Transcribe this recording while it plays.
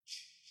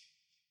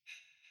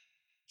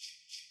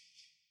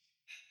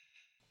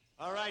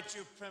All right,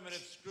 you primitive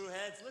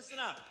screwheads, listen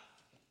up.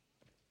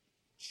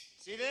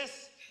 See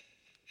this?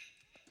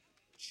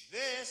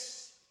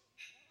 This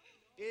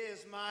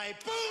is my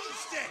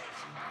boomstick.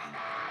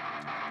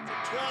 It's a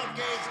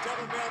 12-gauge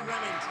double-barreled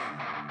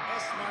Remington.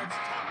 S-Smart's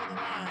top of the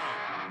line.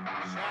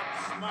 Shop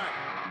smart.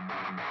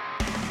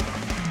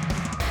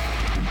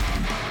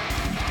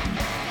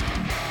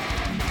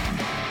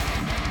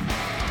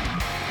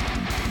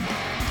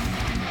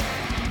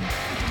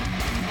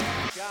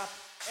 Shop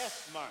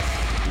S-Smart.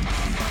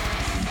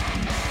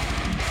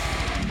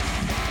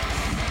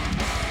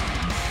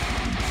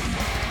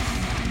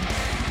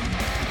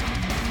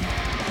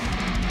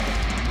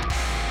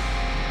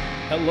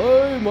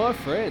 Hello, my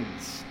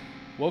friends.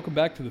 Welcome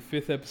back to the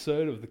 5th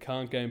episode of the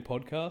Can't Game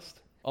podcast.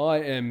 I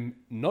am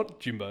not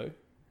Jimbo.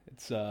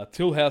 It's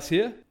Tillhouse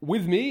here.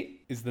 With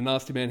me is the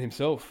nasty man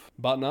himself.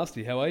 Bart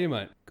Nasty, how are you,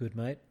 mate? Good,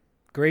 mate.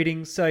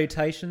 Greetings,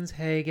 salutations.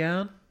 How you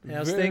going?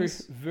 How's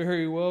things?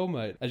 Very well,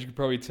 mate. As you can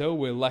probably tell,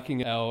 we're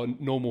lacking our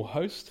normal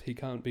host. He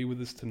can't be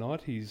with us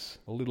tonight. He's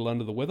a little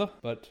under the weather,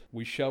 but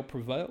we shall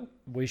prevail.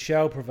 We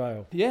shall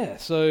prevail. Yeah,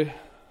 so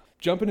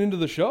jumping into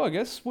the show, I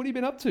guess. What have you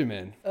been up to,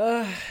 man?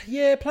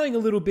 Yeah, playing a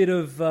little bit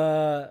of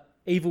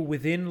Evil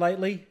Within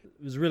lately.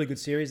 It was a really good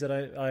series that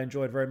I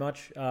enjoyed very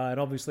much. And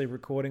obviously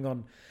recording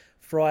on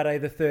Friday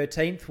the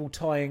 13th will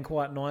tie in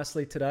quite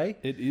nicely today.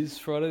 It is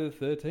Friday the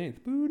 13th.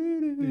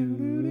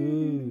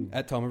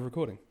 At time of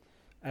recording.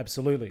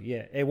 Absolutely,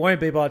 yeah. It won't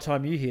be by the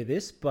time you hear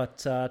this, but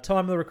time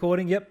of the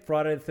recording, yep,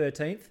 Friday the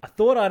 13th. I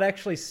thought I'd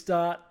actually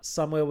start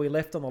somewhere we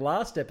left on the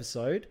last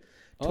episode,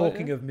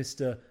 talking of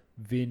Mr.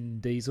 Vin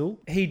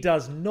Diesel. He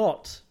does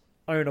not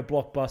own a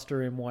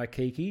Blockbuster in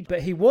Waikiki,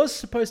 but he was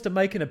supposed to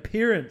make an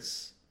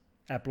appearance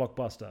at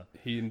Blockbuster.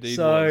 He indeed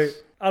so, was.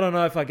 I don't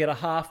know if I get a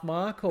half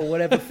mark or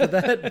whatever for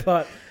that,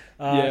 but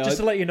just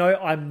to let you know,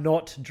 I'm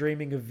not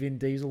dreaming of Vin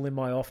Diesel in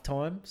my off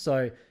time.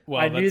 So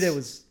I knew there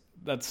was...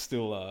 That's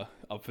still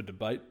up for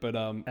debate, but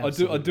I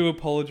Absolutely. do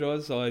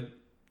apologise. I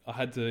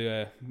had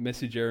to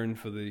message Aaron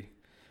for the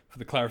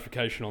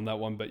clarification on that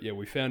one, but yeah,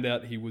 we found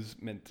out he was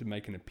meant to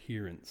make an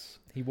appearance.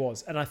 He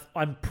was, and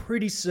I'm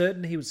pretty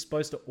certain he was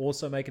supposed to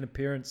also make an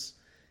appearance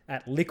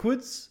at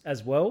Liquids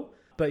as well.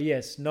 But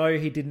yes, no,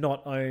 he did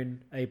not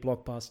own a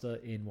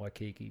Blockbuster in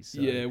Waikiki.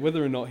 So. Yeah,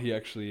 whether or not he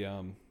actually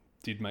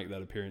did make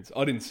that appearance,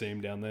 I didn't see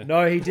him down there.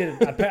 No, he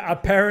didn't.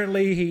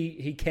 Apparently,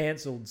 he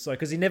cancelled. So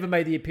because he never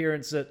made the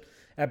appearance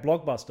at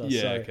Blockbuster.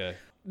 Yeah, so okay.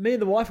 Me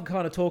and the wife were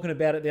kind of talking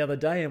about it the other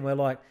day, and we're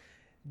like,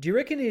 do you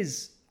reckon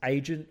his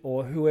agent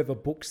or whoever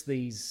books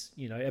these,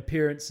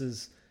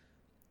 appearances,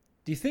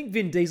 do you think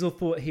Vin Diesel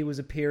thought he was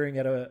appearing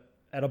at a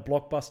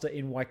Blockbuster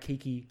in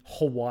Waikiki,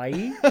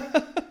 Hawaii?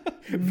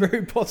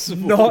 Very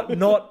possible.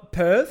 Not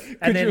Perth.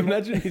 Could you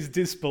imagine his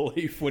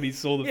disbelief when he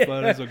saw the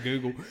photos on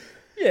Google?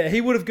 Yeah, he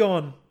would have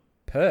gone,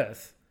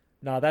 Perth?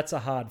 No, that's a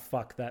hard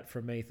fuck that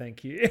from me,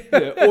 thank you.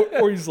 Yeah,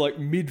 or he's like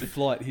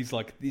mid-flight, he's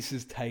like, this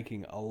is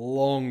taking a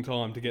long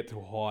time to get to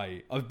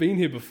Hawaii. I've been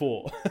here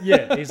before.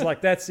 Yeah, he's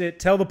like, that's it.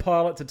 Tell the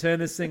pilot to turn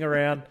this thing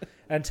around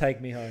and take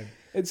me home.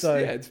 It's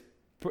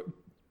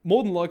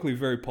more than likely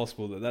very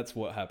possible that that's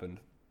what happened.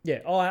 Yeah,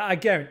 I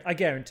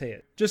guarantee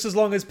it. Just as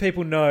long as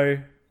people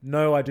know,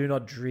 no, I do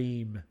not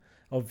dream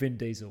of Vin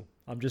Diesel.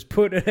 I'm just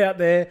putting it out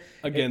there.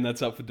 Again,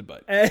 that's up for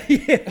debate.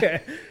 Yeah,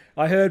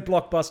 I heard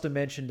Blockbuster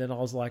mentioned and I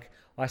was like,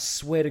 I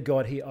swear to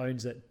God he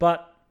owns it.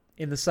 But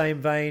in the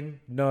same vein,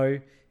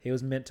 no, he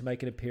was meant to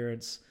make an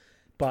appearance.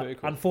 But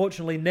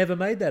unfortunately never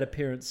made that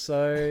appearance.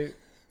 So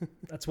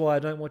that's why I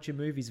don't watch your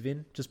movies,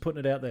 Vin. Just putting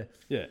it out there.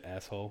 Yeah,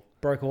 asshole.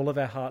 Broke all of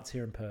our hearts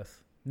here in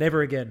Perth.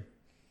 Never again.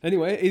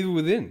 Anyway, Evil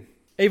Within.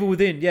 Evil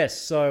Within, yes.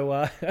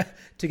 So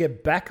to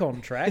get back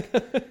on track,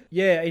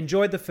 yeah,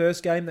 enjoyed the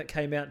first game that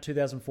came out in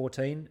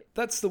 2014.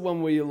 That's the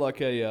one where you're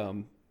like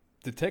a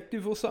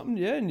detective or something,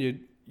 yeah? And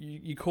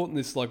you caught in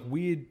this like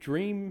weird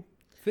dream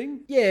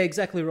thing? Yeah,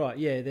 exactly right.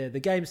 Yeah, the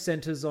game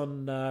centers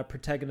on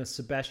protagonist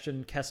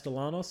Sebastian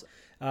Castellanos.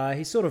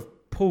 He sort of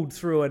pulled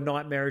through a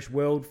nightmarish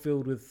world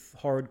filled with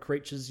horrid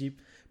creatures. You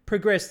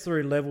progress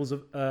through levels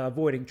of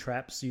avoiding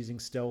traps, using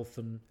stealth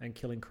and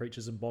killing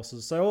creatures and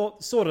bosses. So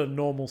all sort of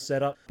normal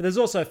setup. But there's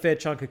also a fair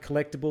chunk of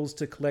collectibles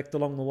to collect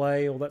along the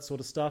way, all that sort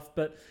of stuff.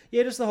 But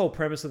yeah, just the whole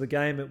premise of the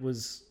game, it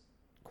was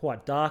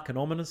quite dark and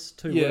ominous.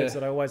 Two words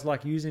that I always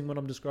like using when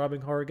I'm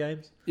describing horror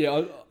games.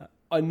 Yeah,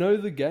 I know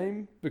the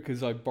game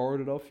because I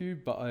borrowed it off you,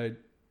 but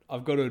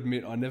I've got to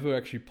admit I never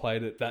actually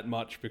played it that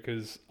much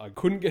because I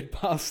couldn't get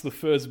past the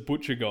first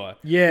butcher guy.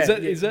 Yeah.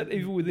 Is that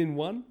Evil Within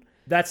 1?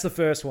 That's the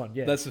first one,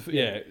 yeah.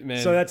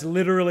 Man. So that's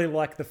literally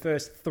like the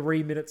first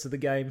 3 minutes of the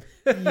game.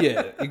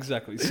 Yeah,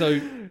 exactly. So,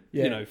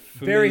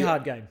 for very me,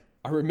 hard game.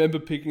 I remember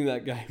picking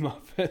that game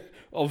up,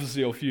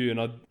 obviously off you,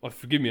 and I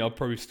forgive me, I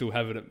probably still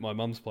have it at my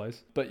mum's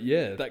place. But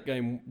yeah, that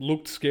game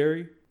looked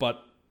scary,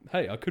 but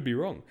hey, I could be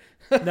wrong.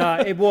 No,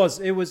 it was.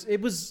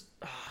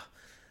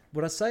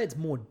 Would I say it's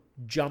more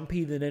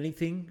jumpy than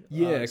anything?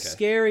 Yeah, okay.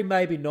 Scary,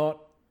 maybe not.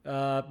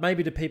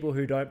 Maybe to people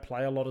who don't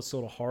play a lot of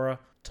sort of horror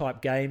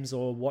type games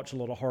or watch a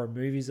lot of horror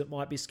movies, it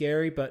might be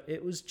scary, but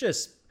it was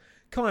just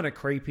kind of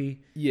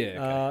creepy. Yeah,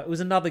 okay. It was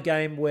another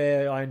game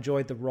where I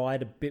enjoyed the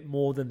ride a bit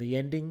more than the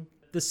ending.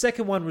 The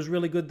second one was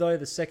really good, though.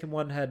 The second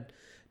one had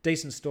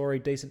decent story,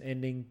 decent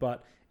ending,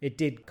 but it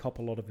did cop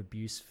a lot of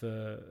abuse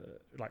for,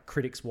 like,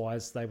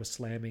 critics-wise. They were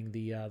slamming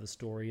the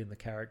story and the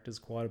characters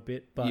quite a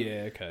bit. But,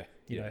 yeah, okay.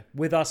 you Yeah. know,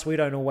 with us, we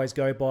don't always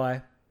go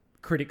by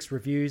critics'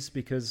 reviews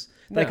because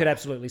they could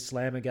absolutely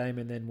slam a game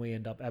and then we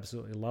end up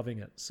absolutely loving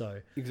it. So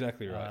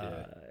Exactly right,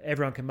 yeah.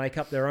 everyone can make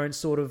up their own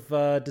sort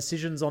of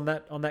decisions on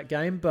that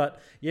game. But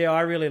yeah,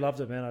 I really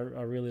loved it, man.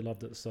 I really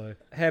loved it. So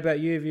how about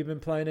you? Have you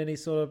been playing any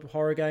sort of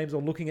horror games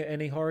or looking at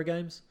any horror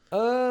games?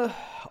 I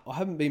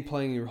haven't been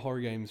playing any horror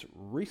games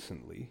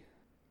recently.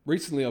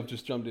 Recently, I've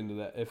just jumped into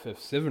that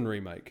FF7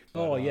 remake.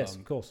 Oh, yes,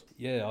 of course.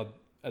 Yeah,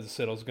 as I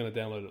said, I was going to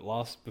download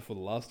it before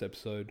the last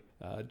episode.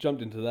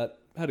 Jumped into that,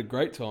 had a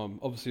great time.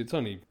 Obviously, it's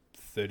only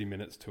 30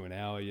 minutes to an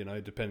hour, you know,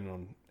 depending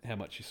on how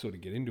much you sort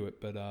of get into it.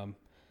 But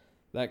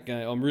that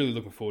game, I'm really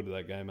looking forward to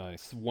that game.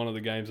 It's one of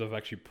the games I've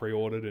actually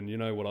pre-ordered, and you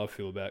know what I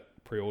feel about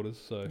pre-orders.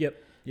 So Yep,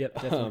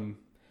 definitely.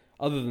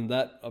 Other than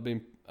that, I've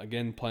been,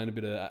 again, playing a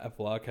bit of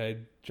Apple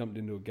Arcade. Jumped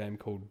into a game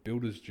called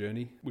Builder's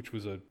Journey, which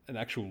was an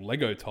actual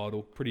Lego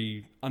title,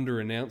 pretty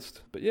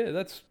under-announced. But yeah,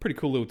 that's a pretty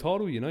cool little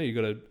title, you know.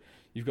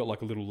 You've got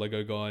like a little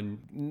Lego guy and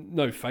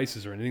no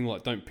faces or anything.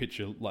 Like, don't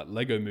picture like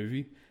Lego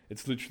Movie.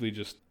 It's literally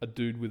just a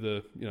dude with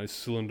a, you know,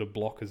 cylinder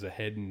block as a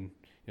head and,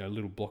 you know,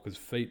 little block as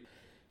feet.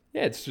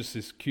 Yeah, it's just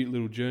this cute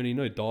little journey.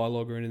 No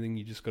dialogue or anything.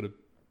 You just got to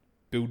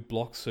build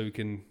blocks so you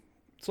can.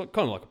 It's like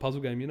kind of like a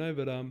puzzle game, you know.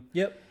 But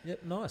Yep,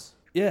 nice.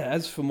 yeah.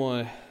 As for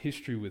my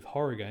history with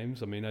horror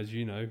games, I mean, as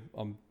you know,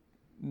 I'm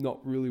not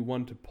really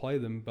one to play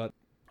them, but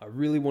I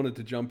really wanted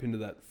to jump into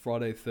that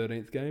Friday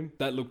 13th game.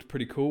 That looked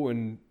pretty cool,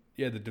 and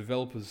yeah, the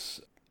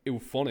developers,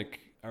 Ilphonic,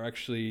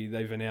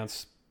 they've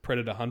announced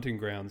Predator Hunting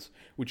Grounds,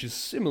 which is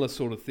similar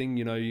sort of thing.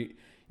 You know,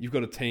 you've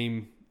got a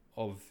team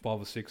of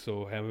 5 or 6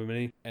 or however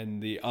many,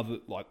 and the other,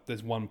 like,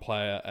 there's one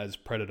player as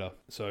Predator.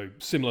 So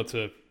similar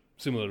to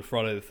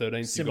Friday the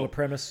 13th. Similar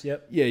premise,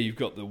 yep. Yeah, you've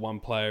got the one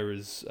player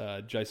as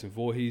Jason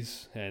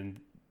Voorhees, and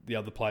the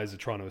other players are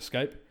trying to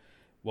escape.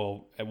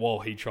 Well, while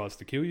he tries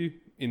to kill you.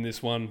 In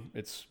this one,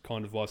 it's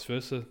kind of vice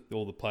versa.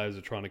 All the players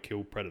are trying to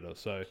kill Predator.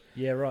 So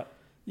yeah, right.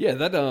 Yeah,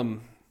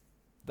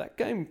 that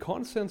game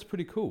kind of sounds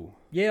pretty cool.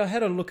 Yeah, I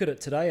had a look at it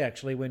today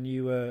actually when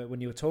you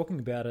were talking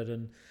about it,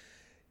 and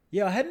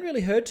yeah, I hadn't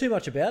really heard too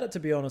much about it, to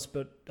be honest,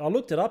 but I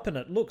looked it up and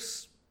it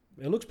looks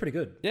pretty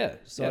good. Yeah.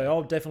 So yeah.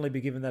 I'll definitely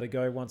be giving that a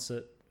go once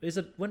it.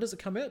 When does it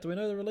come out? Do we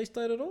know the release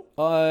date at all?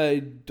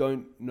 I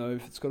don't know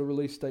if it's got a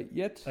release date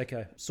yet.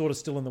 Okay, sort of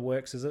still in the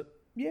works, is it?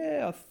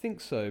 Yeah, I think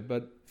so,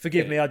 but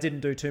forgive me, I didn't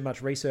do too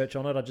much research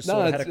on it. I just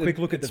sort of had a quick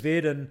look at the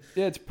vid, and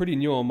yeah, it's pretty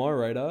new on my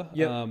radar.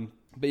 Yeah.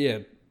 But yeah,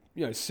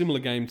 you know, similar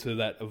game to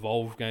that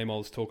Evolve game I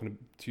was talking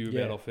to you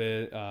about off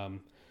air,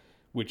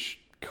 which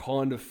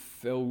kind of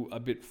fell a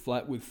bit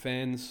flat with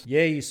fans.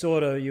 Yeah,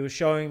 you were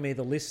showing me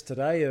the list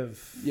today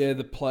of... Yeah,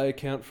 the player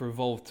count for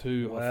Evolve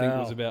 2, wow. I think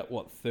was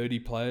about, 30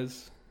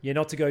 players? Yeah,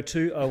 not to go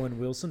too Owen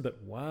Wilson,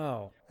 but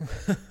wow.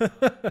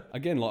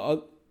 Again,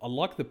 like I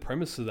like the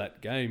premise of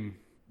that game.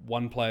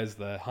 One player's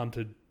the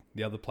hunted,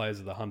 the other players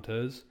are the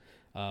hunters,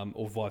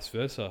 or vice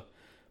versa.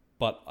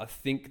 But I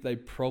think the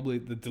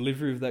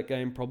delivery of that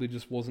game probably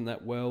just wasn't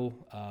that well,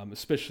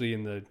 especially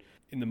in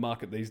the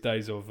market these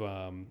days of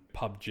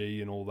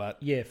PUBG and all that.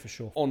 Yeah, for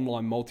sure.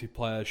 Online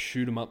multiplayer,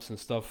 shoot 'em ups and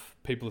stuff.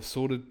 People are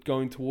sort of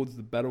going towards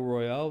the battle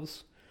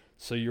royales.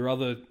 So your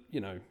other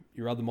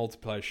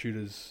multiplayer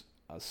shooters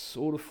are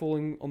sort of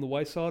falling on the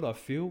wayside, I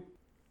feel.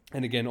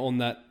 And again, on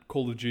that,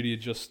 Call of Duty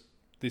just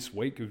this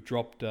week have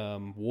dropped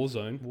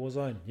Warzone.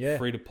 Warzone, yeah.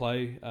 Free to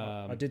play.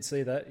 I did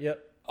see that,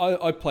 yep.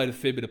 I played a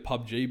fair bit of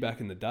PUBG back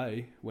in the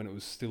day when it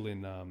was still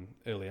in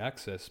early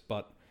access,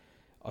 but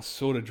I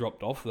sort of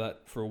dropped off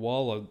that for a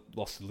while. I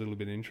lost a little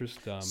bit of interest.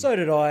 So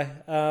did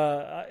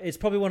I. It's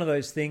probably one of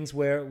those things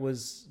where it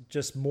was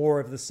just more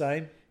of the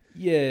same.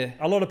 Yeah.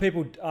 A lot of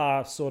people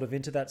are sort of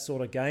into that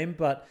sort of game,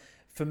 but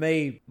for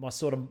me, my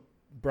sort of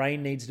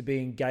brain needs to be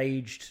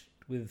engaged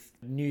with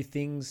new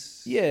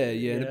things. Yeah,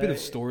 and a bit of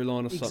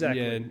storyline or something.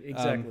 Yeah,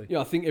 exactly. Yeah,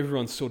 I think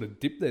everyone's sort of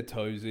dipped their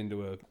toes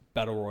into a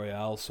battle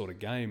royale sort of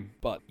game,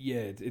 but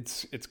yeah,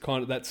 it's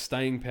kind of that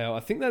staying power. I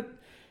think that,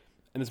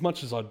 and as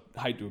much as I'd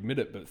hate to admit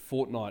it, but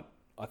Fortnite,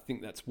 I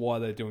think that's why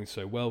they're doing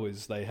so well.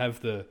 Is they have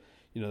the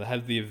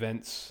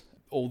events,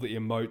 all the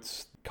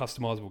emotes,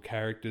 customizable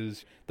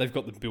characters. They've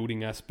got the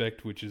building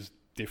aspect, which is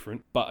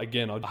different. But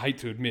again, I hate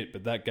to admit,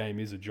 but that game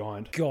is a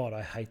giant. God,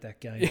 I hate that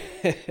game.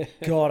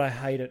 God, I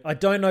hate it. I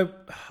don't know.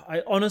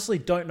 I honestly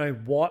don't know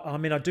why. I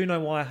mean, I do know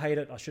why I hate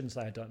it. I shouldn't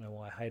say I don't know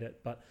why I hate it,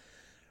 but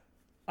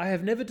I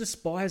have never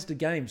despised a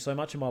game so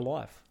much in my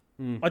life.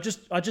 I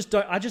just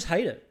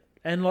hate it.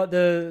 And like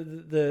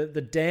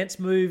the dance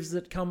moves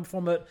that come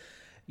from it,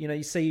 you know,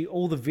 you see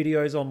all the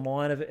videos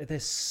online of it. They're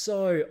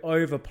so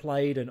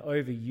overplayed and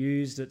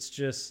overused. It's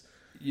just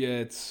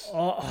yeah,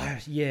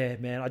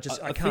 man.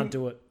 I can't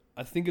do it.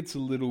 I think it's a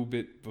little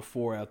bit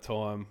before our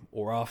time,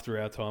 or after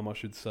our time, I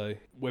should say.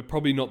 We're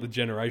probably not the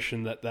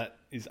generation that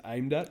is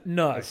aimed at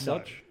No, as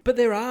such. But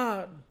there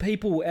are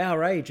people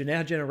our age and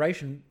our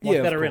generation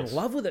that are in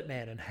love with it,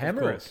 man, and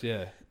hammer Of course, it.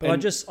 yeah. But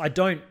And I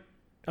don't.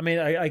 I mean,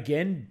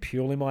 again,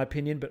 purely my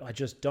opinion, but I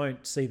just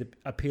don't see the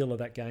appeal of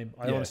that game.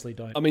 I honestly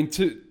don't. I mean,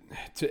 to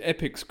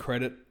Epic's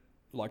credit,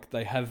 like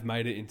they have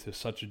made it into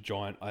such a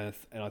giant,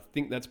 and I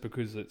think that's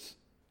because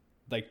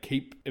they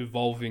keep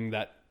evolving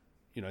that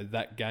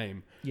that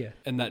game,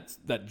 and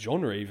that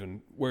genre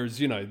even. Whereas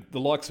the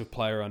likes of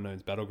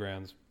PlayerUnknown's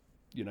Battlegrounds,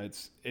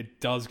 it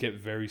does get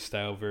very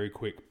stale very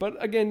quick.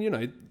 But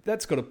again,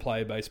 that's got a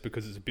player base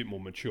because it's a bit more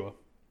mature.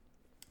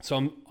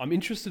 So I'm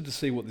interested to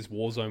see what this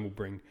Warzone will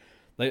bring.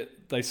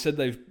 They said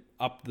they've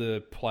upped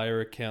the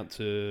player account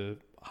to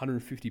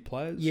 150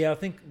 players. Yeah, I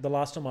think the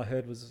last time I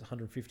heard was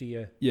 150.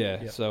 Yeah.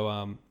 Yeah. Yep. So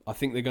I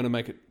think they're going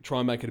to try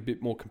and make it a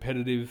bit more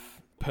competitive.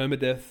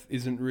 Permadeath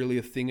isn't really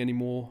a thing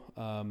anymore.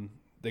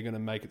 They're going to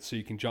make it so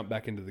you can jump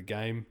back into the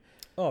game.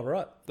 Oh,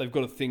 right. They've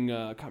got a thing.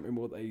 I can't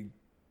remember what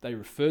they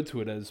referred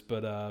to it as,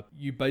 but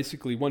you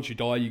basically, once you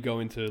die, you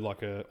go into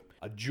like a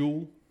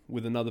duel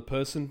with another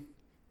person.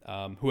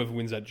 Whoever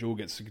wins that duel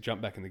gets to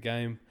jump back in the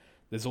game.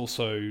 There's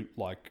also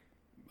like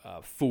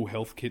full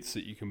health kits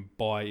that you can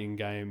buy in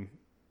game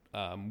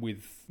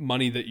with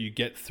money that you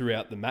get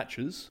throughout the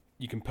matches.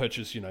 You can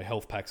purchase,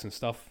 health packs and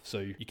stuff, so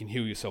you can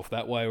heal yourself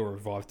that way or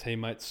revive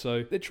teammates.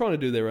 So they're trying to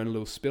do their own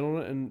little spin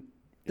on it. And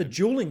the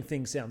dueling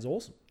thing sounds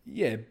awesome.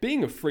 yeah,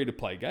 being a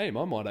free-to-play game,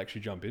 I might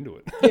actually jump into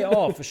it. Yeah,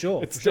 oh, for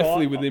sure. It's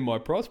definitely within my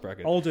price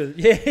bracket. I'll do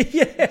it.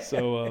 Yeah.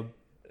 So,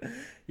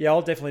 yeah,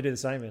 I'll definitely do the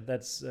same, man.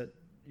 That's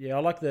I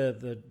like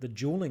the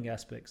dueling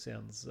aspect.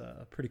 Sounds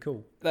pretty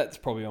cool. that's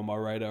probably on my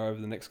radar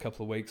over the next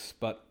couple of weeks.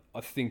 But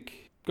I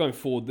think going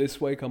forward this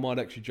week, I might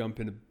actually jump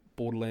into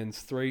Borderlands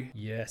 3.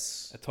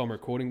 Yes. At time of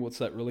recording, what's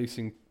that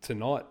releasing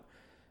tonight?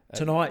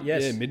 Tonight,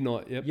 yes. Yeah,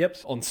 midnight. Yep.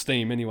 On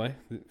Steam, anyway.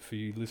 For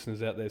you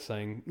listeners out there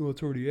saying, "Oh,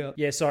 it's already out."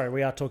 Yeah, sorry,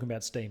 we are talking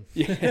about Steam.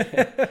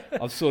 Yeah,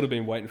 I've sort of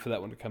been waiting for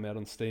that one to come out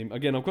on Steam.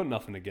 Again, I've got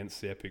nothing against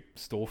the Epic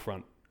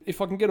storefront. If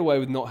I can get away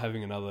with not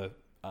having another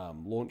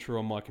launcher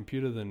on my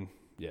computer, then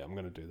yeah, I'm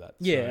going to do that.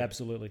 Yeah, So,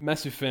 absolutely.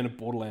 massive fan of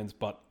Borderlands,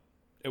 but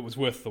it was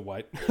worth the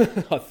wait.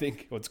 I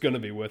think it's going to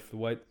be worth the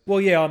wait. Well,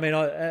 yeah, I mean,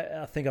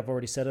 I think I've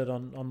already said it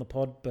on the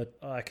pod, but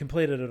I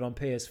completed it on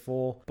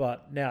PS4.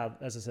 But now,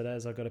 as I said,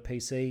 as I've got a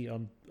PC,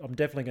 I'm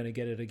definitely going to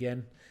get it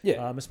again.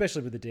 Yeah.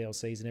 Especially with the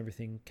DLCs and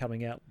everything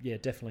coming out. Yeah,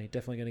 definitely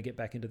going to get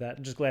back into that.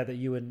 I'm just glad that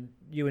you and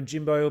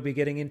Jimbo will be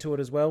getting into it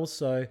as well.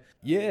 So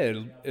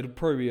Yeah, it'll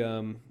probably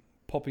be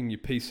popping your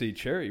PC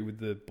cherry with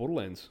the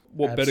Borderlands.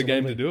 What better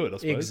game to do it, I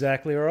suppose.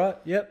 Exactly right.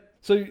 Yep.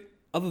 So,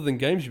 other than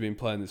games you've been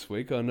playing this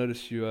week, I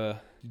noticed you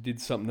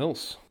did something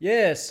else.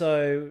 Yeah,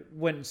 so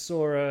went and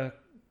saw a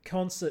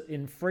concert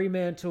in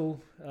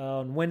Fremantle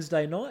on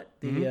Wednesday night.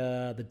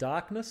 The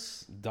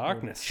Darkness.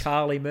 Darkness.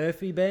 Charlie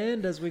Murphy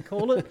band, as we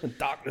call it.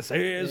 Darkness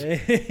Airs.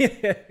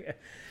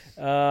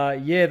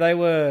 Yeah, they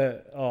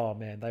were. Oh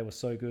man, they were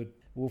so good.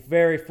 We were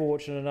very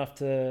fortunate enough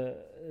to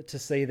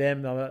see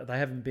them. They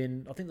haven't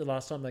been. I think the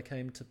last time they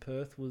came to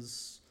Perth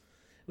was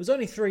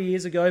only 3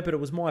 years ago, but it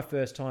was my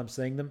first time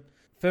seeing them.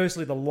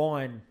 Firstly, the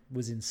line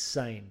was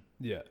insane.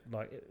 Yeah.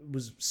 Like, it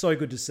was so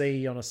good to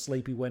see on a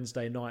sleepy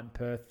Wednesday night in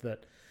Perth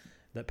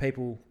that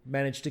people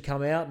managed to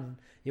come out, and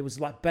it was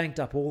like banked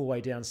up all the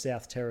way down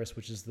South Terrace,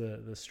 which is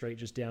the street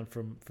just down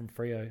from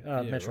Freo,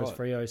 Metro's right.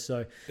 Freo.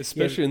 So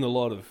Especially in the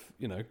light of,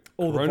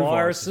 all the coronavirus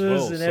viruses as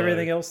well, and so,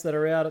 everything else that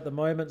are out at the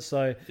moment.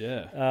 So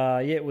Yeah.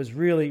 it was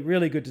really,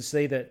 really good to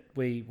see that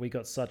we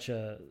got such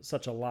a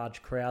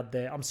large crowd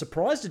there. I'm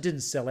surprised it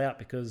didn't sell out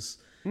because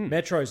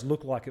Metro's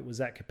looked like it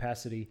was at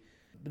capacity.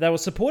 They were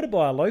supported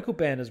by a local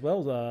band as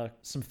well.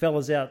 Some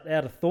fellas out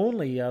of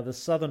Thornley, the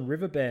Southern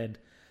River Band.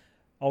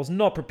 I was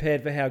not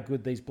prepared for how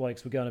good these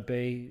blokes were going to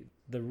be.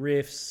 The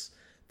riffs,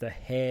 the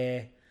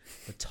hair,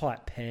 the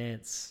tight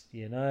pants.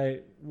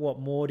 What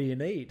more do you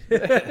need?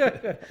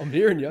 I'm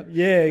hearing you.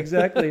 Yeah,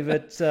 exactly.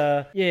 But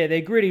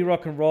their gritty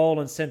rock and roll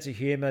and sense of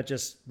humour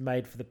just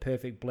made for the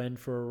perfect blend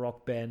for a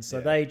rock band.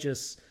 So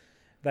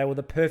they were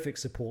the perfect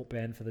support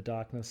band for the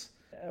Darkness.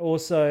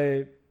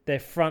 Also, their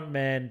front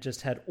man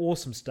just had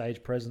awesome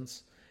stage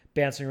presence,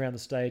 bouncing around the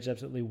stage,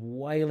 absolutely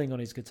wailing on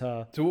his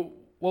guitar. So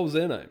what was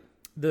their name?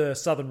 The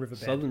Southern River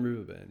Band. Southern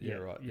River Band. Yeah, Yeah,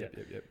 right. yeah.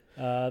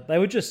 Yep. They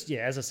were just,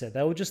 as I said,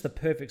 they were just the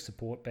perfect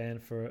support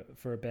band for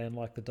a band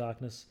like the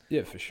Darkness.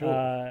 Yeah, for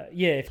sure.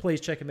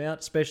 Please check them out,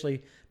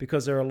 especially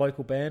because they're a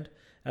local band.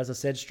 As I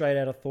said, straight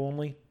out of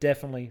Thornley.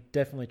 Definitely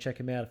check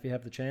him out if you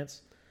have the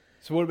chance.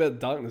 So what about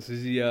Darkness?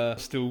 Is he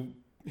still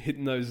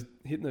hitting those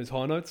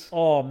high notes?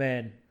 Oh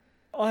man,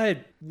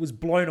 I was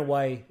blown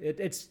away.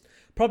 It's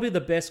probably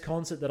the best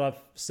concert that I've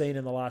seen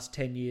in the last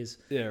 10 years.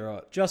 Yeah,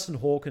 right. Justin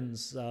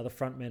Hawkins, the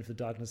frontman for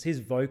Darkness, his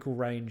vocal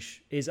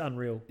range is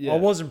unreal. Yeah. I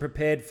wasn't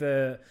prepared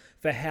for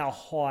how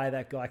high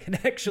that guy can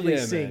actually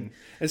sing. Man.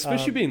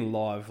 Especially being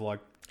live,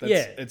 like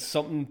it's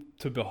something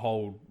to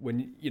behold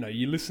when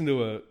you listen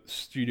to a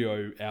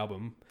studio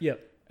album. Yep.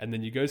 And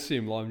then you go see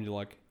him live and you're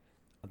like,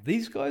 are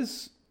these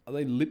guys, are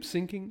they lip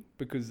syncing?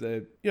 Because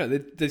they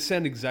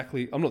sound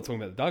exactly, I'm not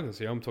talking about the Darkness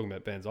here, I'm talking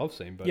about bands I've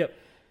seen, but Yep.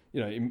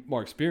 you know, in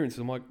my experience,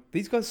 I'm like,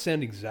 these guys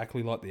sound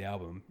exactly like the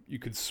album. You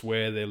could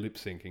swear they're lip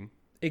syncing.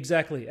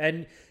 Exactly.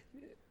 And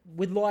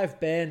with live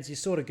bands, you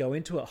sort of go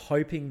into it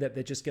hoping that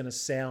they're just going to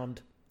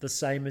sound the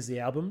same as the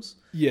albums.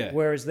 Yeah.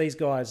 Whereas these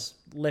guys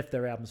left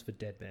their albums for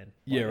dead, man.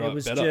 Yeah, right,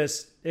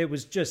 It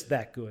was just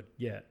that good.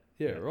 Yeah.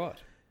 Yeah, right.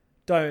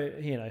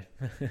 Don't, you know,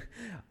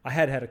 I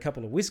had a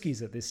couple of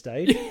whiskeys at this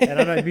stage, and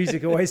I know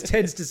music always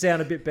tends to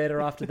sound a bit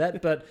better after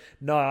that, but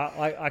no,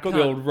 I Got can't.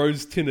 the old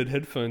rose-tinted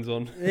headphones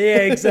on. Yeah,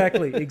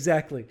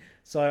 exactly.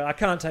 So I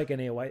can't take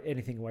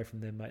anything away from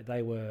them, mate.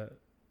 They were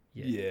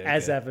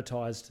as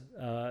advertised.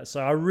 So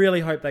I really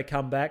hope they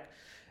come back.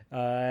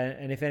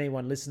 And if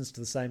anyone listens to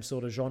the same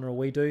sort of genre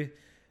we do,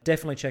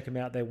 definitely check them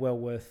out. They're well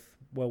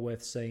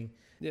worth seeing.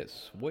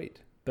 Yes,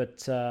 sweet.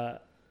 But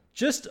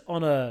just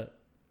on a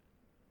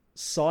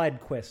side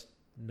quest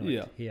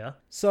note here.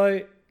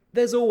 So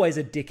there's always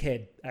a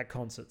dickhead at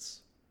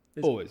concerts.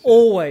 There's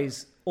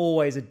always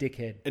a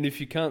dickhead. And if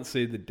you can't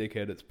see the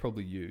dickhead, it's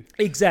probably you.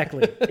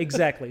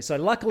 Exactly. So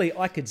luckily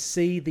I could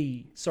see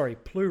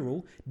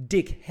plural,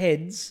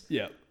 dickheads.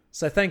 Yeah.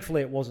 So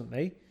thankfully it wasn't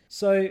me.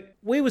 So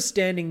we were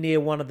standing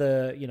near one of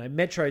the,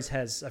 Metros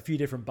has a few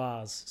different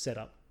bars set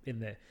up in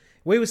there.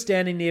 We were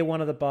standing near one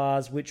of the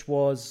bars, which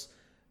was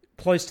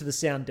close to the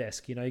sound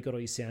desk. You got all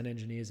your sound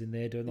engineers in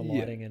there doing the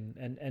lighting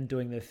and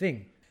doing their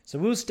thing. So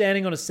we were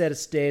standing on a set of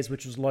stairs,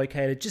 which was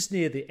located just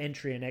near the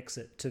entry and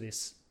exit to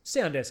this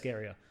sound desk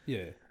area.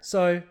 Yeah.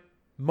 So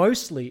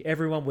mostly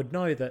everyone would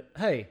know that,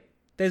 hey,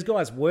 there's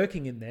guys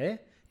working in there.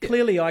 Yeah.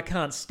 Clearly I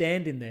can't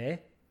stand in there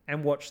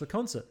and watch the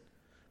concert.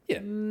 Yeah.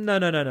 No.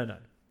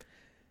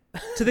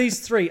 To these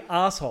three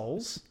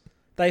assholes,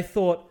 they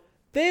thought,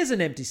 there's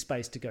an empty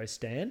space to go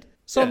stand,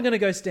 so I'm going to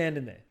go stand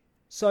in there.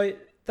 So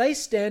they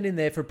stand in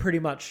there for pretty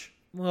much,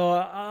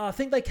 I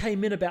think they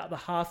came in about the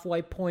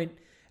halfway point,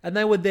 and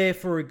they were there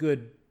for a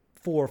good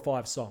 4 or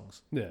 5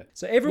 songs. Yeah.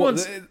 So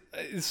everyone's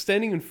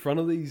standing in front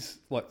of these,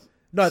 like,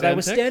 no, they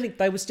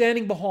were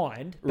standing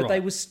behind, but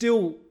they were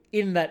still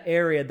in that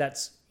area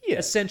that's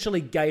essentially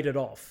gated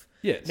off.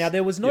 Yes. Now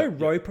there was no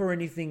rope or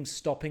anything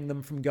stopping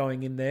them from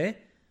going in there.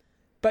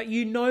 But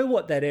you know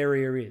what that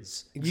area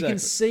is. Exactly. You can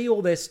see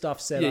all their stuff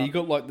set up. Yeah, you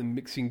got like the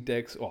mixing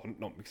decks. Oh,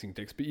 not mixing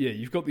decks, but yeah,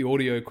 you've got the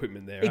audio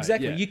equipment there.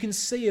 Exactly. Right? Yeah. You can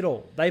see it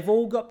all. They've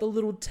all got the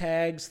little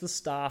tags, the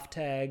staff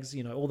tags,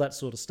 all that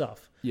sort of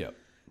stuff. Yeah.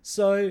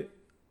 So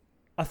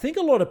I think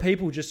a lot of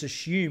people just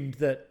assumed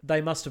that they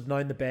must have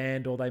known the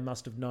band or they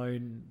must have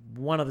known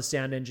one of the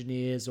sound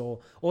engineers or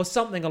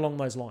something along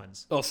those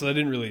lines. Oh, so they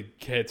didn't really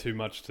care too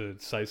much to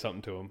say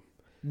something to them.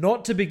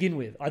 Not to begin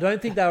with. I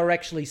don't think they were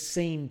actually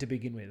seen to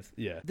begin with.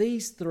 Yeah.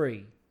 These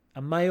 3,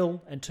 a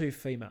male and 2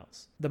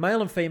 females. The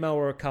male and female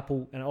were a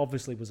couple and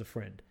obviously was a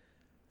friend.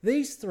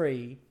 These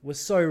 3 were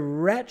so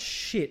rat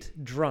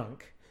shit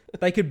drunk,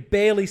 they could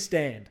barely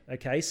stand,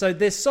 okay? So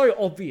they're so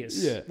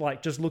obvious,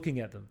 like just looking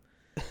at them.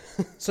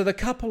 So the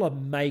couple are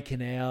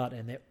making out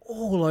and they're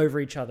all over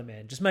each other,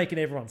 man, just making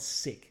everyone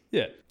sick.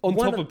 Yeah. On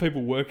top of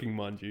people working,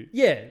 mind you.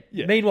 Yeah.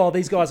 Meanwhile,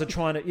 these guys are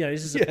trying to,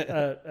 this is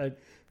a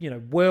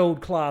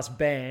world-class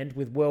band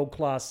with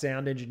world-class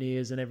sound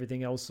engineers and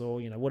everything else, or,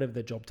 whatever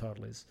their job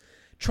title is,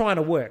 trying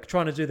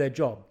to do their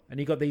job. And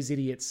you got these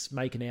idiots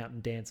making out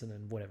and dancing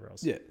and whatever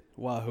else. Yeah,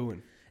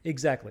 wahooing.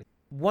 Exactly.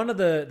 One of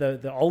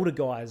the older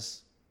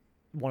guys,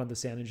 one of the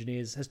sound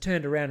engineers, has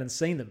turned around and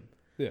seen them.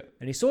 Yeah.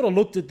 And he sort of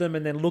looked at them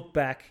and then looked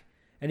back,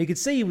 and you could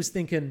see he was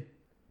thinking,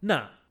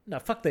 nah,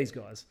 fuck these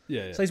guys.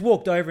 Yeah. So he's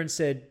walked over and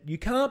said, you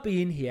can't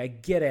be in here,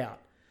 get out.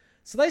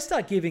 So they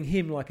start giving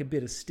him like a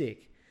bit of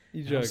stick.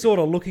 I'm sort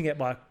of looking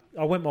at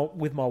I went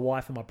with my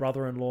wife and my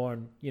brother-in-law,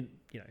 and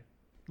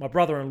my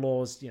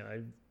brother-in-law's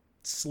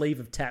sleeve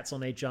of tats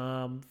on each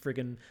arm,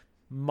 friggin'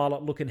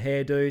 mullet-looking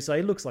hairdo, so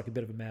he looks like a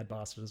bit of a mad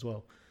bastard as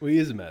well. Well, he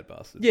is a mad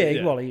bastard.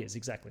 Yeah, well, he is,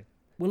 exactly.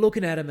 We're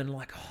looking at him and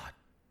like,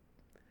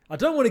 I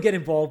don't want to get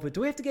involved, but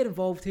do we have to get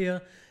involved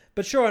here?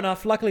 But sure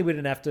enough, luckily we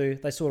didn't have to.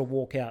 They sort of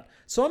walk out.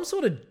 So I'm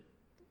sort of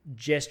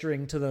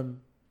gesturing to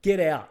them, get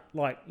out.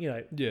 Like,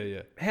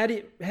 Yeah. How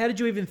did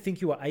you even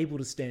think you were able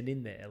to stand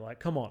in there? Like,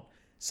 come on.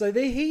 So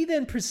he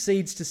then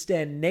proceeds to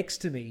stand next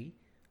to me,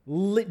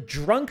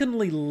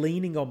 drunkenly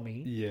leaning on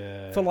me.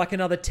 Yeah. For like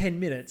another 10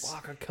 minutes.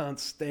 Fuck, I can't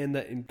stand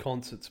that in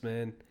concerts,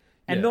 man.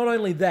 And not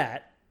only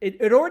that,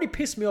 it already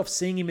pissed me off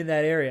seeing him in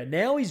that area.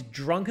 Now he's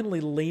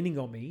drunkenly leaning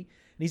on me,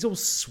 and he's all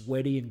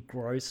sweaty and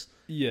gross.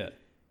 Yeah.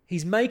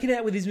 He's making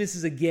out with his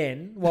missus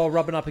again while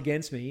rubbing up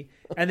against me.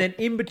 And then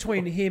in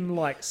between him,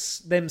 like,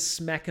 them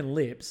smacking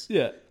lips,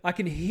 I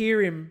can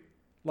hear him,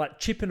 like,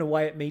 chipping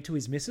away at me to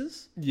his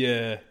missus.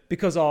 Yeah.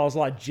 Because I was,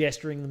 like,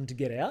 gesturing them to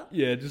get out.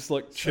 Yeah, just,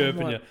 like,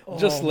 chirping you.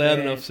 Just loud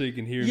enough so you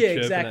can hear him chirping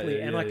exactly.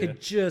 at you. And I could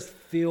just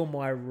feel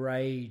my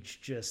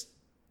rage just...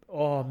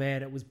 Oh,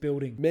 man, it was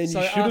building. Man,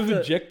 you should have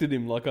ejected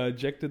him like I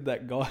ejected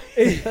that guy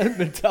at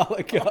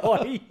Metallica.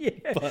 Oh,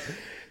 yeah. But,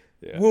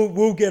 yeah.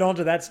 We'll get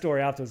onto that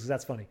story afterwards because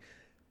that's funny.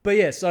 But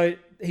yeah, so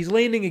he's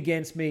leaning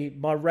against me.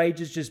 My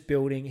rage is just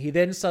building. He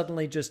then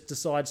suddenly just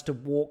decides to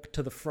walk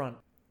to the front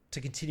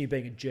to continue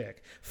being a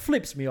jerk.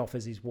 Flips me off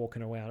as he's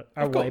walking away.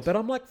 But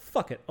I'm like,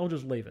 fuck it. I'll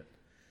just leave it.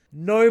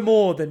 No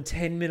more than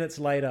 10 minutes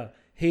later,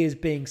 he is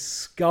being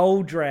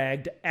skull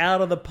dragged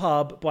out of the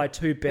pub by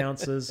two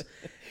bouncers.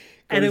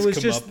 And it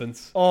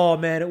was oh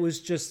man, it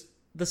was just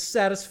the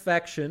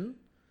satisfaction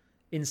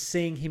in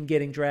seeing him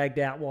getting dragged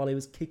out while he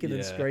was kicking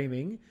and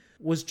screaming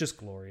was just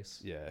glorious.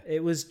 Yeah.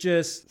 It was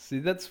just... See,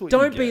 that's what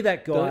don't be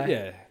that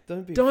guy.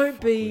 Don't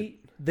be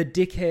the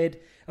dickhead.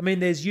 I mean,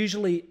 there's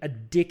usually a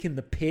dick in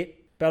the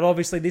pit, but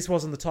obviously this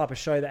wasn't the type of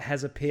show that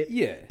has a pit.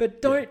 Yeah.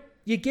 But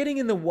you're getting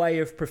in the way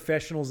of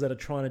professionals that are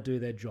trying to do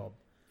their job.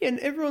 Yeah, and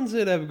everyone's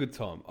there to have a good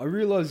time. I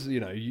realise,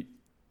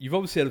 you've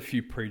obviously had a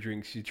few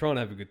pre-drinks, you're trying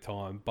to have a good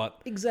time,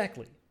 but...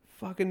 Exactly.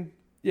 Fucking,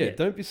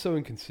 don't be so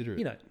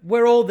inconsiderate.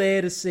 We're all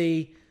there to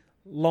see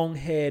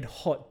long-haired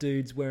hot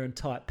dudes wearing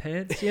tight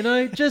pants,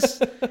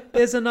 just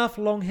there's enough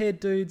long-haired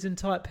dudes in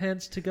tight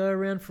pants to go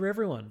around for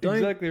everyone.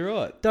 Exactly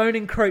right. Don't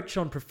encroach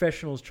on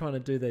professionals trying to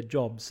do their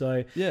job.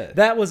 So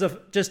that was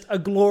just a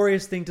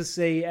glorious thing to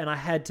see, and I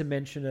had to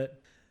mention it.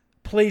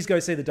 Please go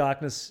see The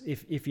Darkness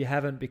if you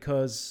haven't,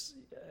 because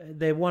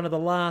they're one of the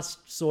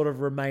last sort of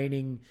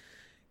remaining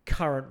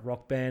current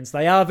rock bands.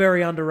 They are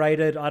very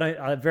underrated.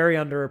 Very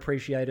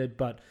underappreciated,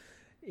 but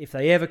if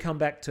they ever come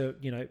back to,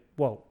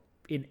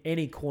 in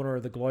any corner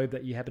of the globe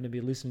that you happen to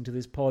be listening to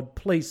this pod,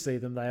 please see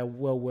them. They are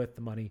well worth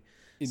the money.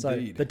 Indeed. So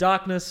The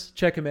Darkness,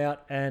 check them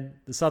out. And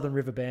the Southern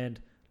River Band,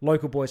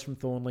 local boys from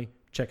Thornley,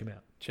 check them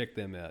out. Check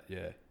them out,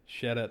 yeah.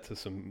 Shout out to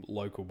some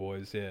local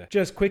boys, yeah.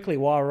 Just quickly,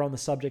 while we're on the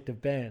subject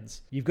of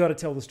bands, you've got to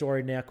tell the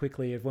story now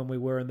quickly of when we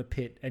were in the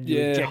pit and you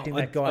were ejecting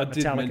that guy at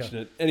Metallica. I did mention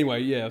it.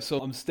 Anyway, yeah, so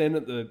I'm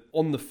standing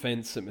on the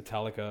fence at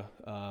Metallica.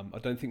 I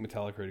don't think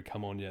Metallica had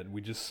come on yet.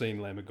 We just seen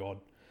Lamb of God.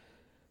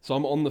 So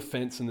I'm on the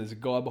fence and there's a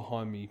guy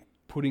behind me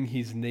putting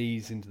his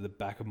knees into the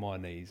back of my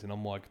knees. And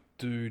I'm like,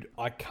 dude,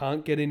 I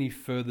can't get any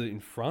further in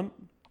front.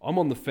 I'm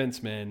on the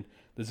fence, man.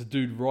 There's a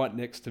dude right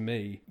next to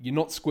me. You're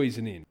not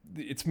squeezing in.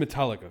 It's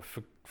Metallica,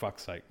 for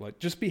fuck's sake. Like,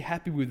 just be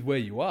happy with where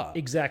you are.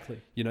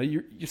 Exactly.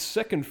 You're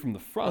second from the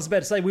front. I was about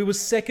to say, we were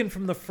second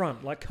from the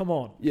front. Like, come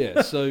on.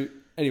 Yeah, so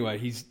anyway,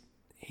 he's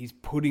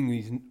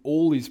putting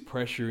all his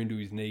pressure into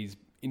his knees,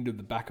 into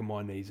the back of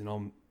my knees,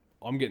 and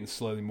I'm getting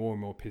slowly more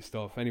and more pissed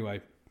off.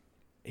 Anyway,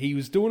 he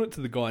was doing it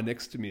to the guy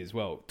next to me as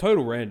well.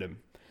 Total random.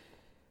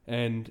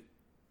 And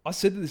I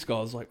said to this guy,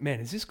 I was like, man,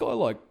 is this guy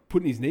like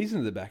putting his knees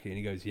into the back here? And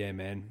he goes, yeah,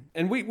 man.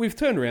 And we've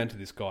turned around to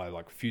this guy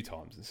like a few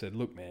times and said,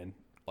 look, man,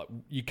 like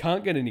you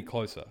can't get any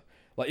closer.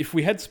 Like if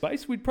we had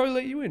space, we'd probably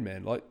let you in,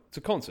 man. Like it's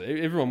a concert.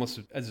 Everyone wants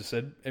to, as I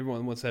said,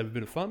 everyone wants to have a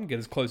bit of fun, get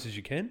as close as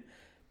you can.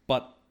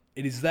 But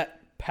it is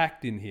that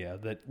packed in here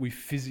that we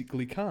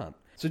physically can't.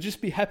 So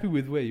just be happy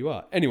with where you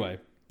are. Anyway,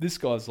 this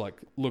guy's like,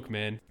 look,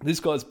 man, this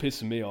guy's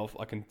pissing me off.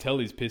 I can tell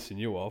he's pissing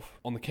you off.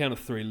 On the count of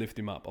 3, lift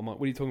him up. I'm like,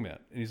 what are you talking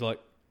about? And he's like,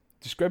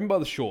 just grab him by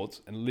the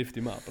shorts and lift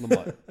him up. And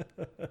I'm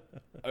like,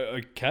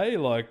 okay,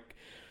 like,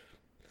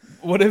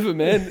 whatever,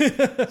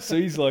 man. So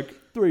he's like,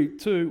 3,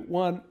 2,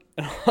 1.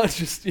 And I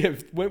just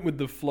went with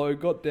the flow,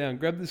 got down,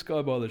 grabbed this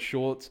guy by the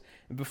shorts.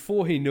 And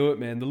before he knew it,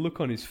 man, the look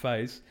on his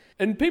face,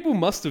 and people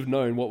must have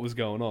known what was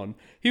going on.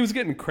 He was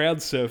getting crowd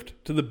surfed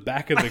to the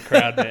back of the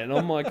crowd, man. And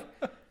I'm like,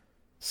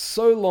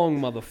 so long,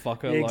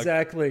 motherfucker.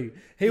 Exactly. Like,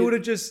 he would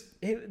have just,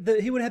 he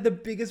would have had the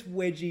biggest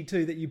wedgie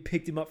too that you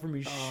picked him up from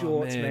his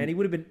shorts, man. He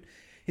would have been,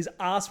 his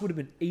ass would have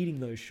been eating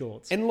those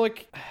shorts. And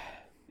like,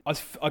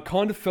 I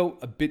kind of felt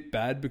a bit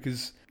bad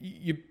because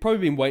you've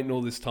probably been waiting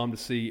all this time to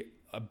see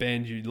a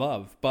band you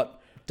love,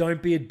 but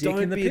don't be a dick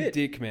in the pit. Don't be a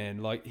dick,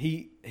 man. Like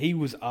he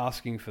was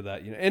asking for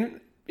that, and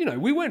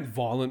we weren't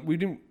violent. We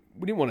didn't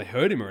want to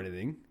hurt him or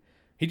anything.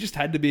 He just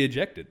had to be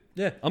ejected.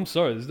 Yeah, I'm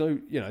sorry.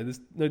 There's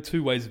no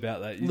two ways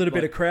about that. A little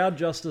bit of crowd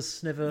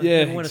justice never went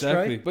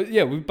exactly. astray. But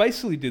yeah, we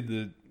basically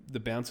did the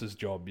bouncer's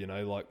job.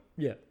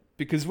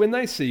 Because when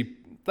they see.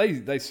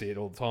 They see it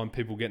all the time,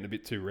 people getting a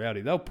bit too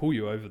rowdy. They'll pull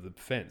you over the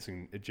fence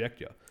and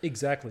eject you.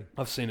 Exactly.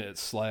 I've seen it at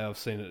Slayer, I've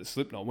seen it at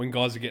Slipknot, when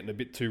guys are getting a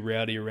bit too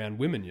rowdy around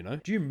women,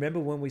 Do you remember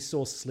when we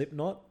saw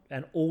Slipknot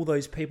and all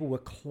those people were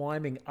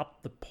climbing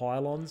up the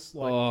pylons,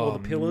 or the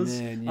pillars,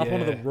 up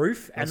onto the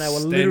roof, and they were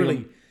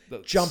literally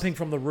jumping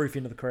from the roof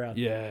into the crowd?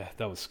 Yeah,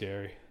 that was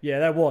scary. Yeah,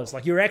 that was.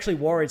 Like, you were actually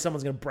worried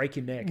someone's going to break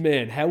your neck.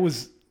 Man, how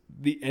was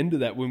the end of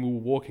that when we were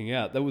walking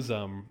out? That was...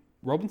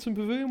 Robinson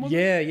Pavilion, wasn't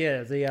it?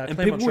 Yeah, the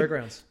Claremont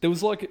Showgrounds.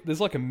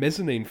 There's like a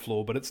mezzanine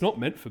floor, but it's not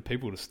meant for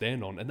people to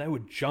stand on, and they were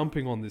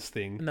jumping on this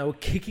thing. And they were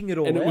kicking it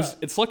all out.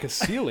 It's like a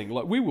ceiling.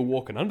 Like, we were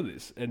walking under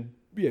this, and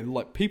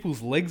like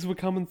people's legs were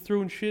coming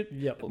through and shit.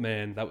 Yep.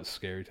 Man, that was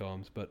scary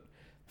times, but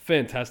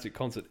fantastic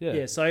concert.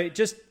 Yeah, so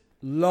just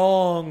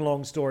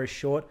long story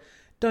short,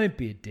 don't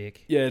be a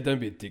dick. Yeah, don't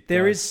be a dick.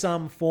 There is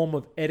some form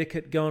of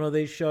etiquette going on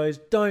these shows.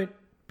 Don't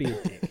be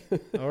a dick.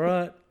 All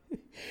right?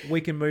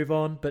 We can move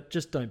on, but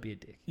just don't be a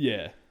dick.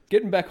 Yeah.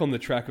 Getting back on the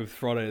track of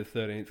Friday the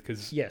 13th,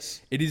 because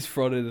it is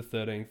Friday the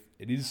 13th.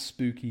 It is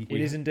spooky. It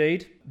is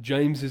indeed.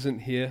 James isn't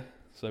here,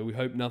 so we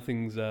hope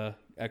nothing's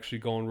actually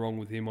gone wrong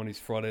with him on his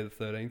Friday the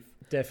 13th.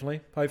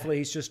 Definitely. Hopefully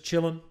he's just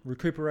chilling,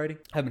 recuperating.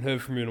 Haven't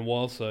heard from him in a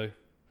while, so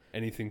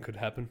anything could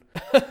happen.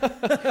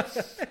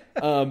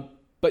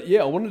 But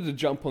yeah, I wanted to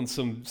jump on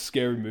some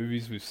scary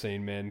movies we've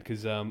seen, man,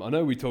 because I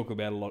know we talk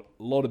about a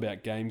lot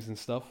about games and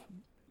stuff.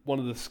 One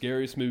of the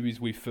scariest movies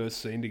we first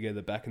seen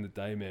together back in the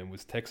day, man,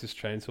 was Texas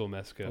Chainsaw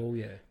Massacre. Oh,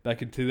 yeah.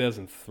 Back in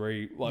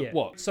 2003. Like,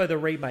 what? So the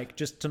remake,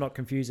 just to not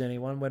confuse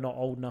anyone, we're not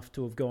old enough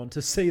to have gone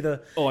to see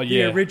the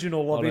yeah.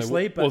 original,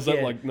 obviously. But was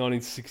that like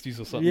 1960s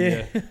or something?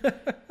 Yeah.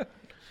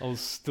 I was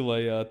still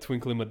a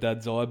twinkle in my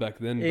dad's eye back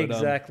then. But,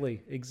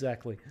 Exactly.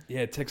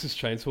 yeah, Texas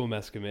Chainsaw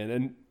Massacre, man.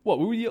 And we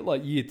were at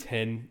like year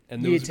 10,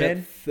 and there Year was 10,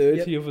 about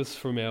 30 of us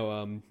from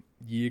our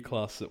year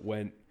class that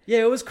went. Yeah,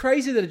 it was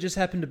crazy that it just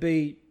happened to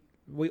be,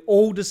 we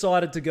all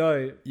decided to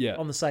go Yeah.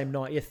 on the same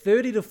night. Yeah,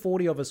 30 to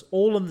 40 of us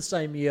all in the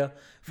same year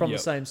from Yep.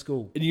 the same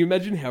school. And you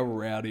imagine how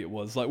rowdy it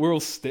was. Like, we're all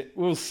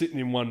sitting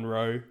in one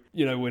row.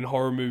 You know, when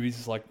horror movies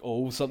is like,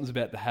 oh, something's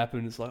about to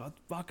happen. It's like, I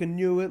fucking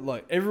knew it.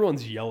 Like,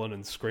 everyone's yelling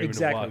and screaming.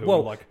 Exactly. And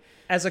Well, like,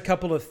 as a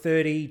couple of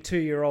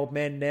 32-year-old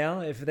men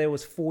now, if there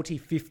was 40,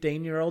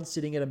 15-year-olds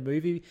sitting at a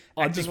movie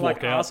I'd acting just like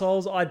walk out.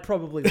 assholes, I'd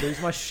probably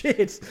lose my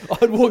shit.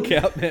 I'd walk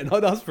out, man.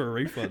 I'd ask for a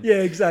refund.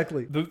 Yeah,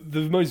 exactly.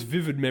 The most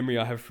vivid memory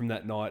I have from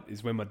that night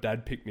is when my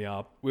dad picked me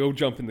up. We all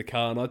jump in the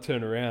car and I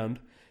turn around.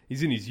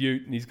 He's in his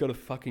ute and he's got a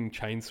fucking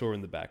chainsaw in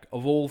the back,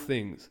 of all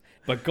things.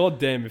 But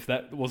goddamn, if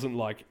that wasn't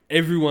like,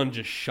 everyone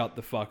just shut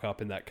the fuck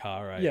up in that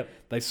car, eh? Yep.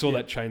 They saw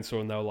that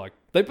chainsaw and they were like,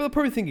 they were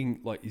probably thinking,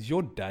 like, is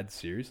your dad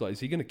serious? Like, is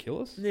he going to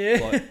kill us? Yeah.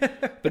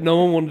 Like, but no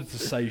one wanted to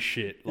say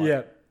shit. Like,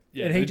 Yeah.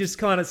 Yeah, And he it- just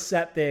kind of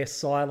sat there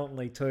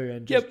silently too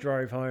and just Yep.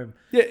 drove home.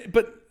 Yeah,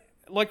 but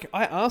like,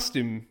 I asked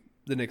him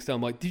the next day,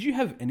 I'm like, did you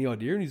have any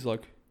idea? And he's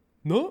like,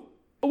 no,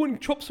 I went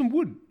and chopped some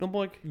wood. And I'm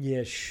like,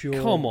 Yeah, sure.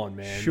 come on,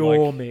 man.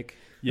 Sure, Like, Mick.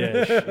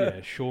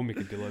 yeah, sure,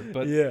 Micadillo.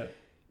 But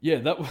Yeah.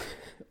 that was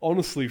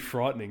honestly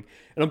frightening.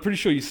 And I'm pretty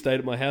sure you stayed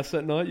at my house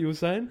that night, you were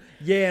saying?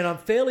 Yeah, and I'm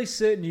fairly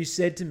certain you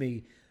said to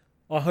me,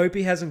 I hope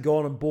he hasn't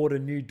gone and bought a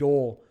new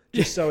door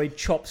just so he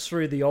chops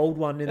through the old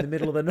one in the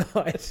middle of the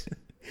night.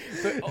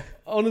 But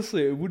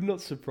honestly, it would not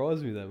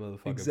surprise me, that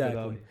motherfucker.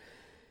 Exactly.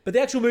 But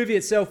the actual movie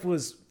itself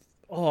was,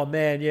 oh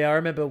man, yeah, I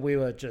remember we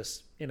were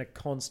just in a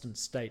constant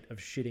state of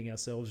shitting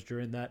ourselves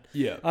during that.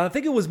 Yeah. I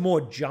think it was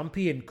more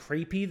jumpy and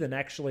creepy than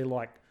actually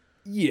like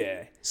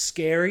Yeah.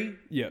 scary.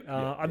 Yeah.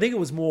 I think it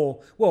was more,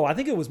 I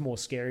think it was more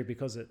scary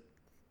because it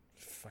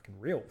fucking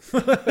real.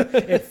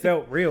 It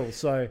felt real.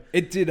 So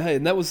It did, hey,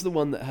 and that was the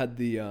one that had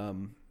the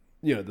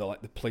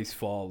the police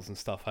files and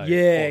stuff, hey.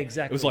 Yeah, Or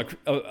exactly. It was like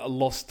a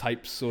lost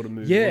tapes sort of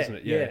movie, yeah, wasn't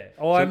it? yeah.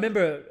 Oh, I So-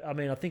 remember. I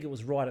mean, I think it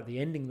was right at the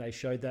ending they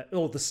showed that,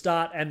 or the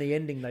start and the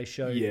ending they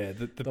showed. Yeah,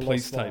 the the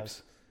police lost tapes.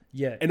 files.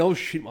 Yeah, And I was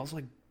shitting. I was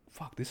like,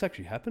 fuck, this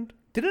actually happened?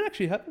 Did it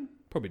actually happen?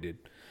 Probably did.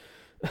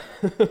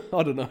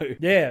 I don't know.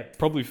 yeah,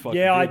 Probably fucking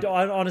yeah. did.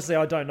 I honestly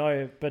I don't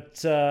know, but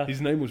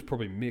His name was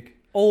probably Mick.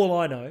 all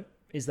I know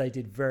is they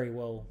did very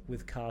well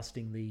with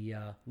casting the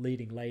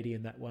leading lady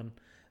in that one.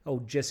 Oh,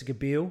 Jessica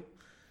Biel.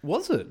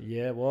 Was it?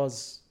 Yeah, it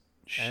was.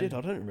 Shit,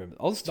 I don't remember.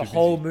 I was too The busy.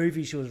 whole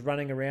movie, she was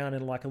running around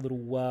in like a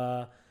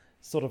little,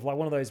 sort of like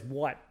one of those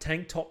white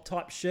tank top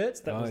type shirts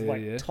that Oh, was yeah,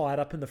 like yeah. tied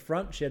up in the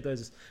front. She had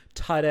those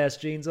tight ass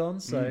jeans on.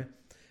 So,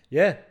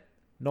 yeah,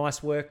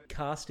 nice work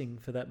casting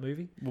for that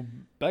movie. Well,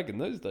 back in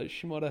those days,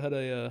 she might have had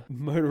a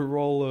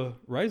Motorola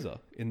Razor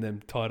in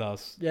them tight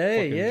ass. Yeah,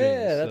 fucking yeah,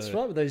 jeans, that's so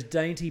right with those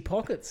dainty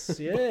pockets.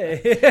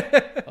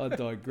 Yeah, I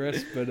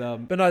digress, but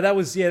but no, that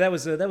was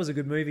a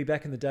good movie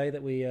back in the day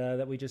that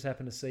we just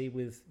happened to see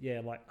with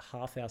like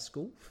half our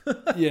school.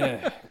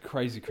 yeah,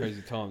 crazy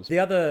times. The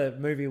other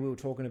movie we were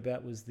talking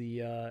about was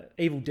the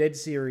Evil Dead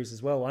series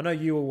as well. I know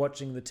you were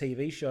watching the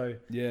TV show.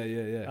 Yeah.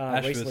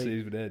 Ash vs recently-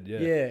 Evil Dead.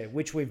 Yeah,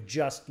 which we've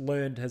just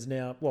learned has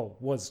now,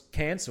 was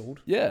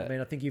cancelled. Yeah. I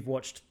mean, I think you've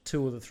watched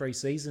 2 of the 3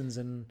 seasons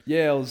and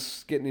Yeah, I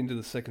was getting into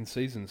the second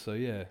season, so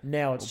yeah.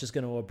 now it's just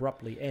going to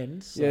abruptly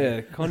end. So Yeah,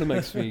 it kind of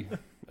makes me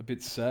a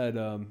bit sad.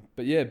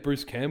 But yeah,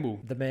 Bruce Campbell.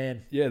 the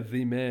man. Yeah,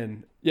 the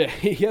man. Yeah,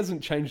 he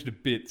hasn't changed a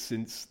bit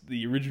since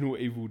the original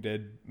Evil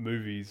Dead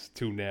movies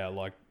till now.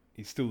 Like,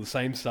 he's still the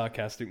same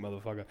sarcastic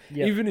motherfucker.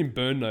 Yep. Even in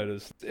Burn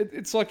Notice,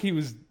 it's like he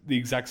was the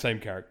exact same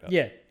character.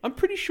 Yeah. I'm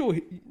pretty sure,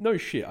 no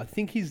shit, I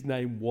think his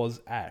name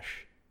was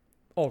Ash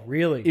Oh,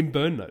 really? in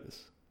Burn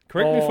Notice.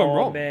 Correct me if I'm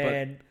wrong.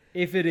 man.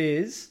 If it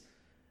is,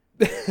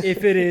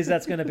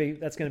 that's going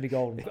to be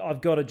golden.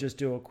 I've got to just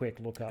do a quick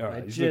look up. All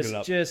right, mate. he's looking Just it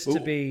up. just to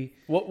Ooh. be.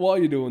 But while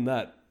you're doing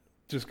that,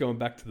 just going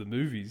back to the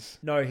movies.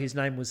 No, his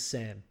name was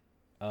Sam.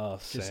 Oh,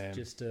 Just Sam.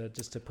 just to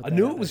put. I that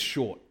knew out it was there.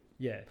 short.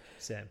 Yeah,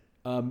 Sam.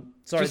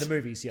 Sorry, Just- the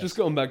movies. Yes. Just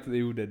going back to the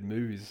Evil Dead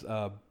movies,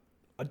 I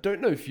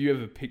don't know if you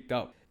ever picked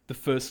up the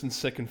first and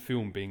second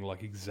film being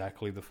like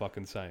exactly the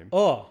fucking same.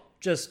 Oh,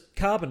 just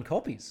carbon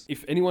copies.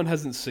 If anyone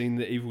hasn't seen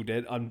the Evil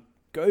Dead,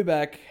 go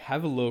back,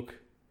 have a look,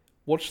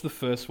 watch the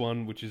first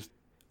one, which is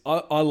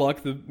I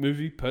like the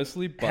movie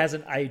personally, but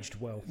Hasn't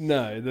aged well.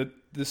 no,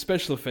 the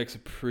special effects are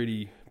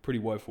pretty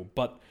woeful.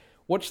 But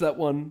watch that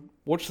one,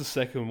 watch the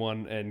second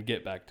one, and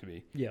get back to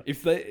me. Yeah.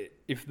 If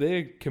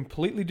they're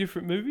completely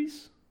different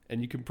movies,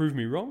 and you can prove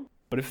me wrong,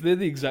 But if they're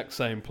the exact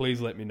same, please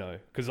let me know.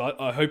 Because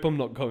I hope I'm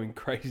not going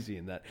crazy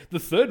in that. The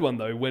third one,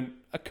 though, went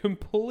a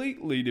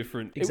completely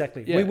different...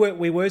 Exactly. Yeah.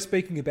 We were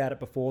speaking about it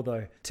before,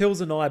 though.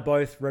 Tills and I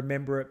both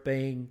remember it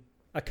being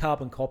a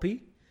carbon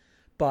copy.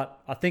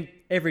 But I think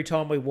every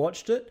time we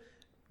watched it,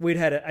 we'd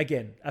had,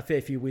 a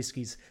fair few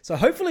whiskies. So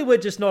hopefully we're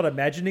just not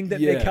imagining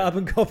that they're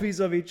carbon copies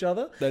of each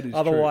other. That is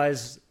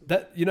Otherwise...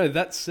 true.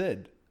 That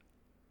said,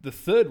 the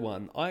third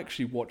one, I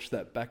actually watched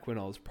that back when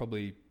I was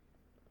probably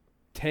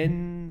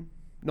 10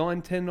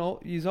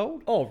 years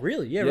old. Oh,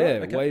 really? Yeah, Yeah,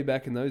 right. Okay. way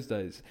back in those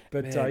days.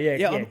 But Man.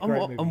 great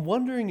movie. I'm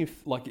wondering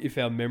if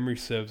our memory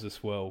serves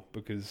us well,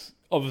 because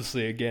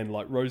obviously, again,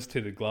 like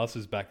rose-tinted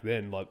glasses back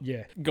then, like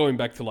going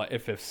back to like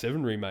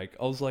FF7 remake,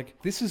 I was like,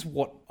 this is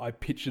what I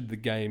pictured the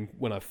game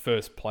when I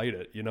first played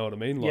it. You know what I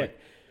mean? Like,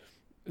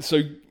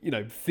 so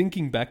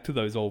thinking back to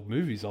those old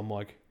movies, I'm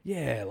like,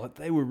 yeah, like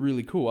they were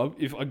really cool.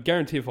 I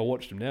guarantee if I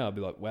watched them now, I'd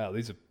be like, wow,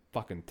 these are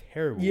fucking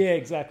terrible. Yeah,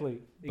 exactly.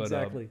 But,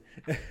 Exactly.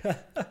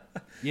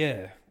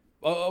 Yeah.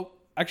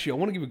 Actually, I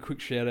want to give a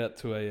quick shout out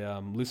to a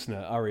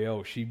listener,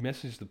 Ariel. She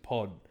messaged the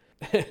pod.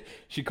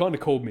 She kind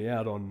of called me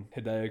out on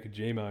Hideo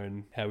Kojima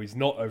and how he's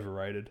not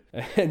overrated.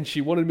 And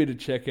she wanted me to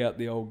check out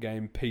the old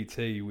game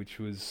PT, which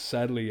was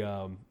sadly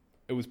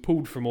it was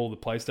pulled from all the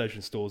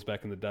PlayStation stores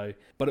back in the day.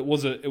 But it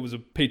was a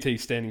PT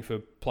standing for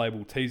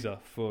playable teaser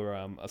for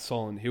a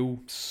Silent Hill,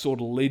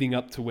 sort of leading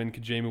up to when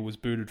Kojima was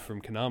booted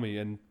from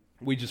Konami. And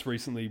we just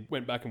recently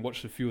went back and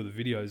watched a few of the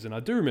videos, and I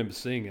do remember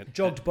seeing it.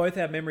 Jogged both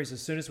our memories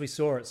as soon as we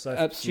saw it.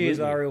 So cheers,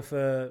 Ariel,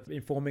 for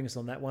informing us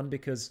on that one,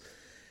 because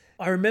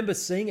I remember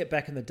seeing it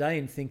back in the day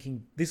and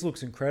thinking, this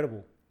looks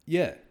incredible.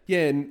 Yeah.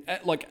 Yeah, and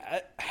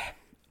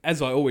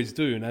as I always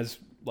do, and as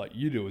like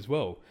you do as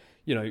well,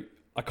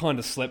 I kind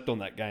of slept on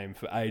that game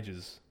for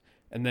ages.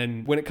 And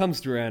then when it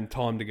comes around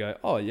time to go,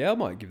 oh yeah, I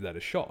might give that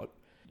a shot,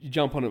 you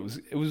jump on it.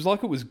 It was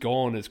like it was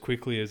gone as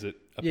quickly as it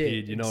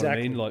appeared. You know what I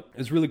mean? Like, it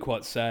was really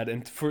quite sad,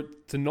 and for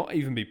it to not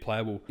even be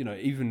playable,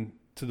 even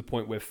to the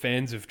point where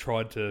fans have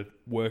tried to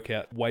work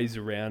out ways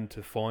around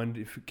to find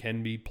if it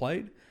can be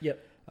played.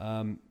 Yep.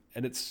 And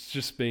it's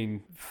just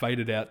been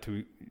faded out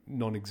to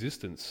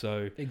non-existence.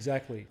 So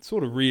exactly, it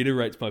sort of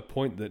reiterates my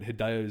point that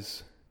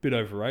Hideo's a bit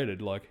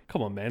overrated. Like,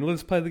 come on, man, let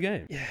us play the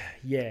game.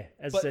 Yeah.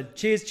 As I said,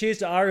 cheers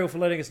to Ariel for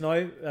letting us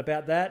know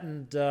about that,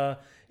 and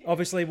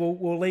obviously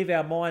we'll leave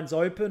our minds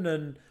open,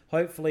 and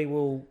hopefully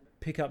we'll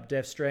pick up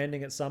Death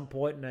Stranding at some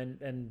point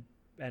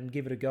and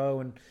give it a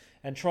go,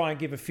 and try and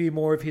give a few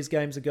more of his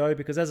games a go,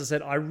 because as I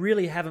said, I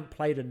really haven't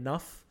played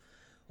enough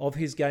of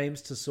his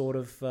games to sort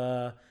of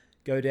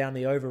go down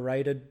the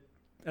overrated.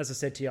 As I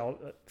said to you,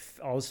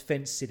 I was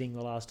fence sitting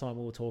the last time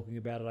we were talking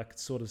about it. I could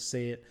sort of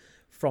see it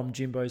from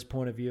Jimbo's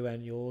point of view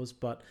and yours,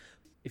 but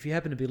if you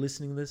happen to be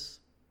listening to this,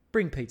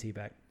 bring PT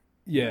back.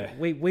 Yeah.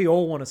 We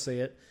all want to see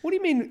it. What do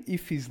you mean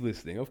if he's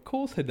listening? Of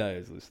course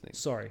Hideo's listening.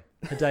 Sorry,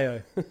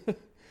 Hideo.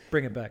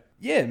 Bring it back.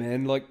 Yeah,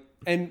 man. Like,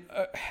 and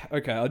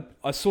okay,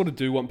 I sort of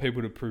do want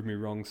people to prove me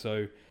wrong.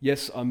 So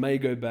yes, I may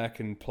go back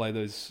and play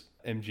those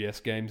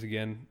MGS games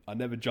again. I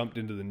never jumped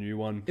into the new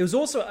one. It was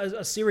also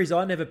a series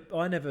I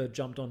never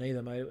jumped on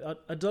either, mate.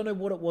 I don't know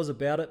what it was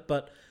about it,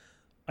 but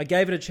I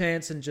gave it a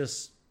chance and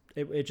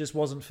it just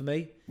wasn't for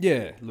me.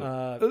 Yeah,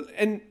 look,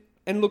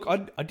 and look,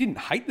 I didn't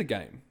hate the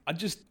game. I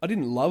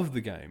didn't love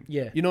the game.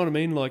 Yeah, you know what I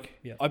mean. Like,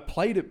 yeah. I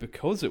played it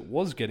because it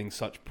was getting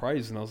such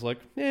praise, and I was like,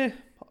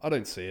 I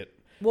don't see it.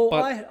 Well,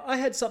 but I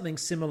had something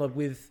similar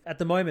with, at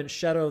the moment,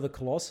 Shadow of the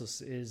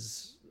Colossus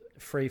is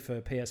free for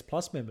PS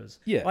Plus members.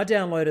 Yeah. I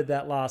downloaded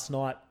that last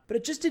night, but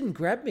it just didn't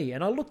grab me.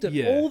 And I looked at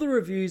all the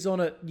reviews on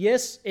it.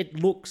 Yes, it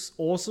looks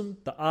awesome.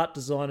 The art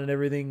design and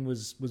everything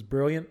was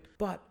brilliant.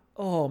 But,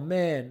 oh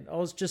man, I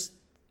was just...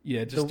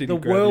 Yeah, just the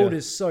didn't grab world you.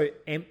 is so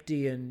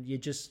empty, and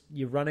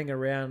you're running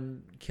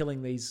around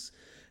killing these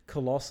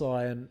colossi,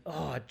 and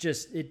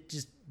it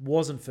just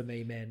wasn't for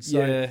me, man.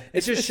 So it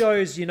just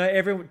shows,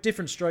 everyone,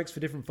 different strokes for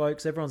different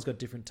folks. Everyone's got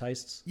different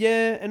tastes.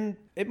 Yeah, and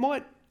it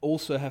might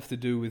also have to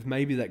do with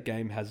maybe that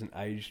game hasn't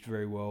aged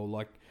very well.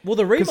 Like, well,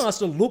 the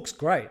remaster looks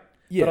great,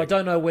 yeah, but I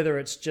don't know whether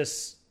it's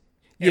just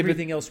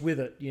everything else with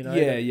it.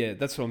 Yeah,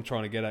 that's what I'm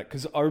trying to get at,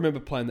 because I remember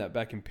playing that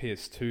back in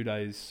PS2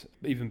 days.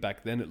 Even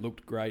back then, it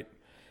looked great.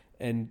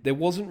 And there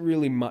wasn't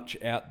really much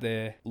out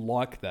there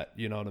like that,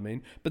 you know what I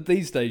mean? But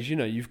these days,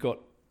 you've got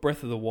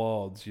Breath of the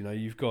Wilds,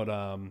 you've got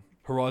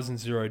Horizon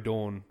Zero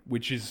Dawn,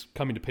 which is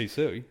coming to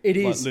PC. It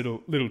is.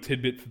 Little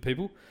tidbit for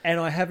people. And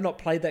I have not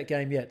played that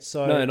game yet,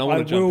 so no, and I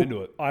want to jump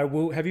into it. I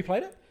will. Have you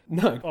played it?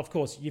 No. Of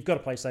course, you've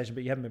got a PlayStation,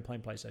 but you haven't been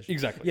playing PlayStation.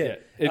 Exactly.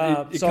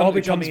 Yeah. I'll be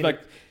jumping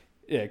back.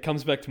 Yeah, it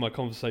comes back to my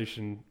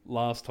conversation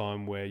last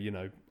time where,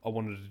 I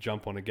wanted to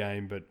jump on a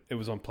game, but it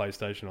was on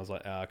PlayStation. I was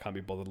like, I can't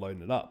be bothered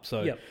loading it up.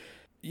 So. Yep.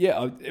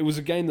 Yeah, it was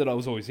a game that I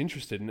was always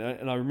interested in,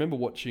 and I remember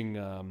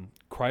watching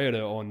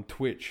Creator on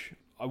Twitch.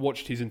 I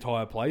watched his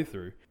entire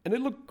playthrough, and it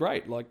looked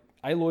great. Like,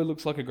 Aloy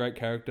looks like a great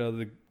character.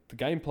 The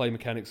gameplay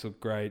mechanics look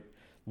great.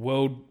 The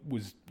world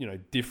was,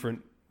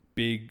 different,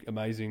 big,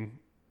 amazing.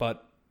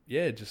 But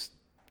yeah, just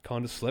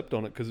kind of slept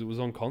on it because it was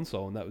on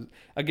console, and that was,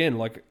 again,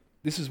 like,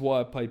 this is why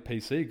I played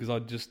PC, because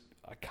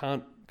I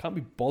can't can't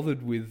be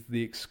bothered with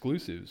the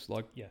exclusives.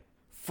 Like, Yeah.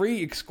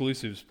 free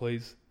exclusives,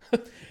 please.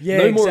 Yeah,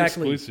 no more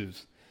exactly.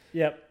 exclusives.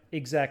 Yep,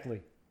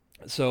 exactly.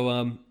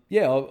 So,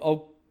 yeah,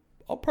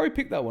 I'll probably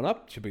pick that one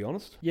up, to be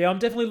honest. Yeah, I'm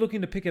definitely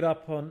looking to pick it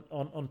up on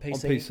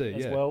PC, PC,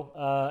 as yeah. well.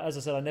 As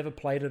I said, I never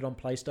played it on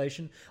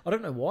PlayStation. I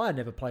don't know why I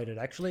never played it,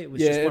 actually. It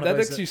was Yeah, just one that of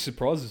those actually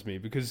surprises me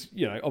because,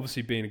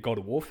 obviously being a God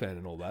of War fan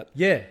and all that,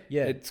 Yeah.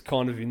 it's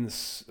kind of in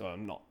this,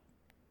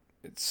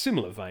 it's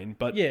similar vein,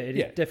 but Yeah, it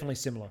is definitely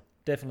similar.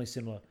 Definitely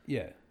similar.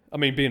 Yeah. I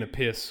mean, being a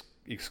PS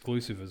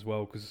exclusive as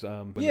well, because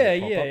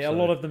Yeah. A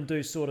lot of them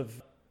do sort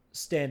of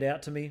stand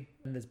out to me,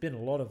 and there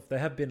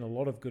have been a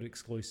lot of good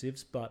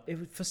exclusives, but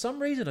for some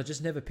reason I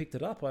just never picked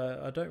it up.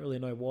 I don't really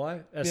know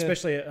why.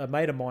 Especially a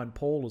mate of mine,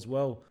 Paul, as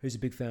well, who's a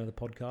big fan of the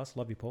podcast.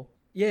 Love you, Paul.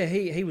 Yeah,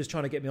 he was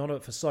trying to get me onto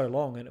it for so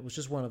long, and it was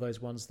just one of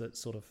those ones that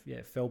sort of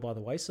fell by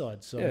the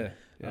wayside. So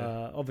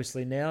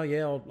obviously now,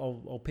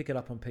 I'll pick it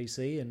up on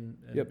PC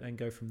and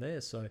go from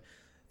there. So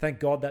thank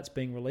God that's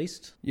being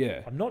released.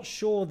 Yeah. I'm not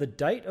sure the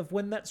date of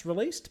when that's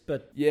released,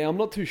 but Yeah, I'm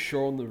not too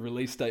sure on the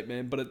release date,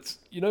 man, but it's,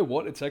 you know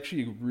what? It's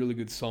actually a really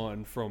good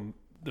sign from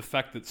the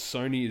fact that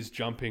Sony is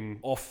jumping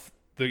off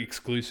the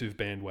exclusive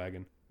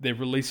bandwagon. They're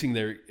releasing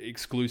their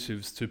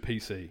exclusives to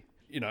PC.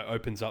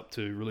 Opens up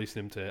to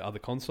releasing them to other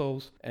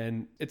consoles,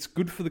 and it's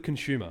good for the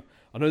consumer.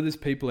 I know there's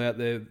people out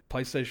there,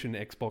 PlayStation,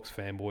 Xbox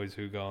fanboys,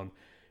 who are going,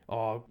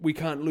 oh, we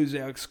can't lose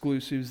our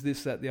exclusives,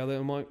 this, that, the other.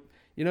 I'm like,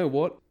 you know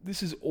what?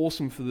 This is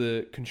awesome for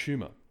the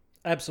consumer.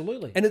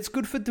 absolutely. And it's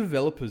good for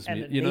developers, And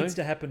it you know? needs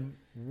to happen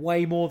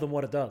way more than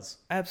what it does.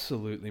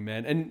 Absolutely,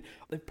 man. And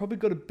they've probably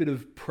got a bit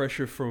of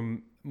pressure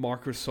from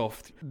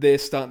Microsoft. They're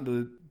starting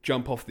to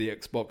jump off the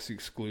Xbox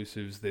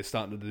exclusives. They're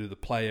starting to do the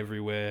play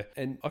everywhere.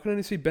 And I can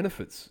only see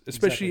benefits,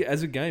 especially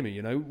as a gamer.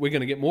 We're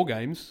going to get more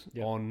games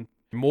on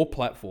more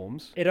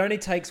platforms. It only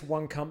takes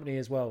one company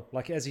as well.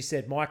 Like, as you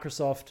said,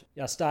 Microsoft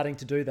are starting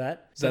to do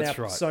that. So That's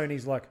now right.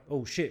 Sony's like,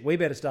 oh shit, we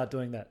better start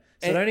doing that.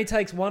 So it only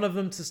takes one of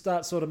them to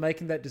start sort of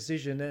making that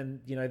decision,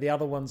 and the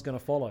other one's going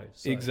to follow.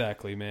 So.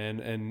 Exactly,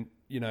 man. And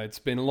it's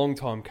been a long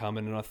time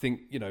coming, and I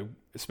think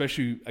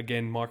especially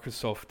again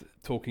Microsoft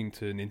talking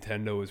to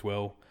Nintendo as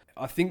well.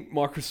 I think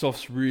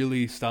Microsoft's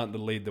really starting to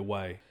lead the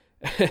way.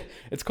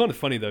 It's kind of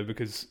funny though,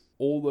 because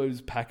all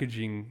those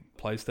packaging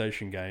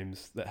PlayStation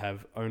games that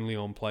have only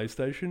on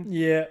PlayStation,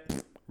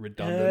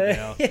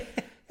 redundant now.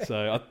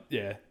 So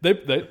they're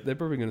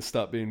probably going to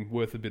start being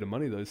worth a bit of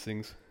money, those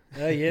things.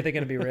 Oh yeah, they're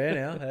going to be rare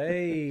now.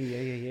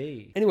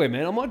 Hey. Anyway,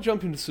 man, I might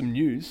jump into some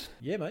news.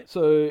 Yeah, mate.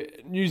 So,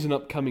 news and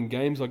upcoming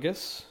games, I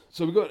guess.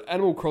 So, we've got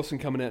Animal Crossing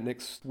coming out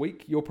next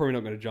week. You're probably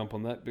not going to jump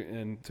on that.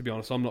 And to be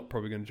honest, I'm not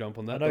probably going to jump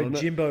on that. I know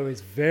Jimbo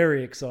is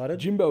very excited.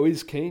 Jimbo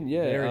is keen,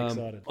 yeah. Very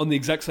excited. On the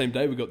exact same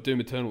day, we've got Doom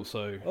Eternal.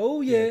 So,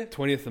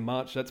 20th of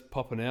March, that's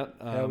popping out.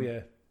 Hell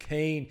yeah.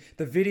 Keen.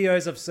 The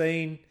videos I've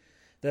seen,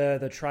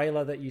 the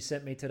trailer that you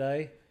sent me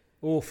today,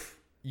 oof.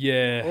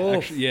 Yeah,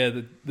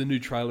 actually, the new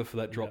trailer for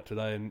that dropped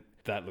today, and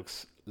that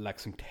looks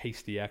like some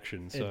tasty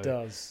action. So it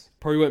does.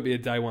 Probably won't be a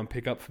day one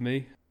pickup for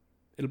me.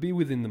 It'll be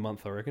within the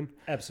month, I reckon.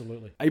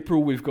 Absolutely.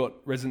 April, we've got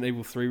Resident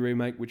Evil 3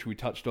 Remake, which we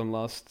touched on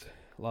last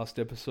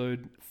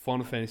episode.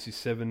 Final Fantasy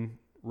 7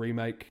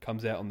 Remake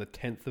comes out on the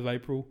 10th of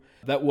April.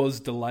 That was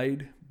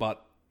delayed,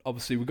 but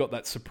obviously we got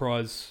that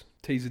surprise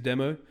teaser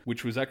demo,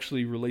 which was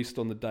actually released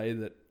on the day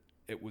that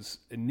it was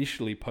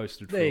initially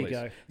posted for release.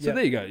 There you go. So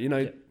there you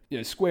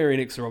go. Square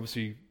Enix are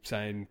obviously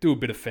saying, do a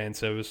bit of fan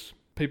service.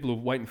 People are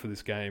waiting for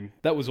this game.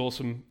 That was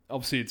awesome.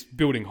 Obviously, it's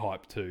building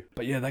hype too.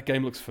 But yeah, that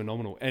game looks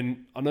phenomenal.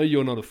 And I know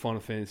you're not a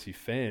Final Fantasy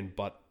fan,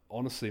 but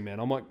honestly, man,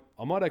 I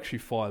might actually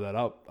fire that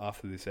up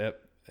after this app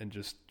and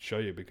just show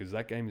you, because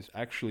that game is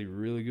actually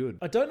really good.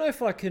 I don't know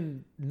if I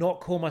can not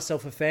call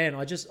myself a fan.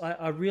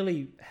 I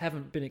really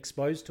haven't been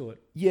exposed to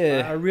it.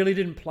 Yeah. I really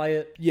didn't play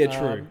it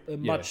true.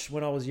 much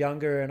when I was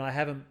younger, and I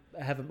haven't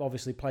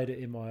obviously played it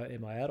in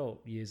my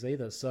adult years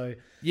either. So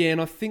yeah,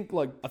 and I think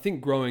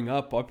growing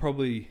up, I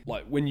probably,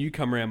 like, when you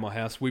come around my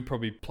house, we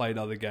probably played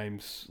other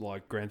games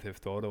like Grand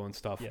Theft Auto and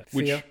stuff. Yeah.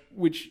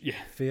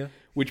 Fear.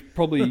 Which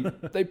probably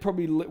we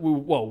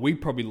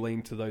probably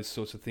leaned to those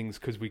sorts of things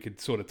because we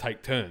could sort of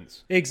take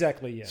turns.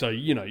 Exactly. Yeah. So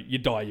you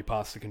die, you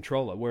pass the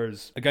controller.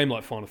 Whereas a game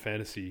like Final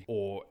Fantasy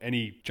or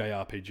any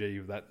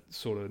JRPG of that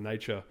sort of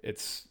nature,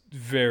 it's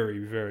very,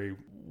 very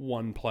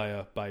one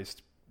player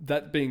based.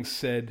 That being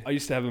said, I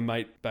used to have a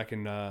mate back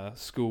in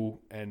school,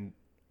 and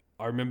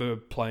I remember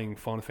playing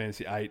Final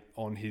Fantasy VIII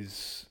on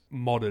his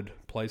modded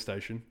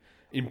PlayStation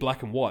in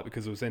black and white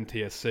because it was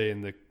NTSC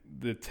and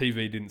the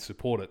TV didn't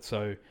support it.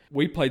 So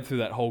we played through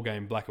that whole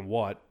game black and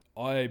white.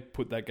 I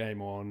put that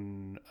game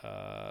on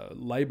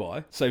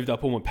lay-by, saved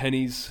up all my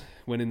pennies,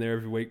 went in there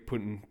every week,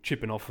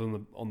 chipping off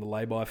on the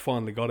lay-by,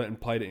 finally got it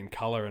and played it in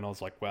colour, and I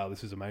was like, wow,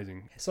 this is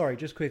amazing. Sorry,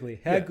 just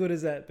quickly, how good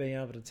is that being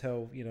able to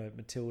tell,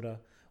 Matilda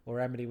or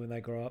Amity when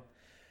they grow up,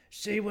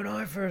 see, when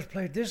I first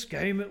played this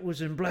game, it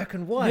was in black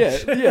and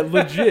white. Yeah,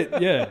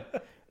 legit, yeah.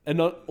 And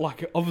not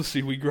like,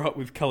 obviously we grew up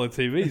with colour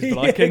TVs,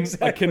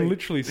 but I can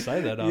literally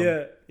say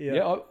that.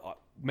 Yeah.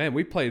 Man,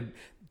 we played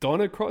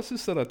Dino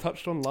Crisis that I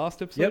touched on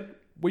last episode.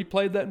 we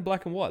played that in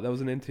black and white. That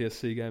was an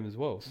NTSC game as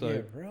well. So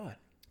Yeah, right.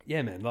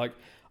 yeah, man, like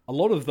a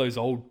lot of those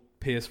old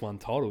PS1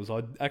 titles,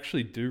 I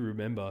actually do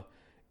remember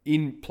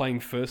in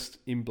playing first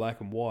in black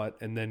and white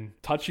and then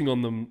touching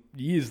on them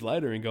years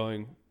later and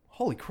going,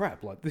 holy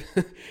crap, like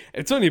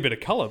it's only a bit of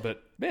color,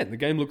 but man, the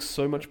game looks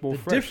so much more The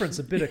fresh. difference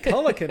a bit of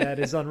color can add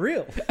is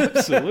unreal.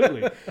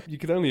 Absolutely. You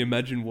could only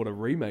imagine what a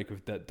remake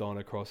of that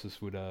Dino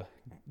Crisis would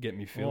get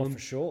me Oh, feeling. for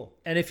sure.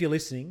 And if you're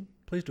listening,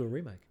 please do a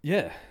remake.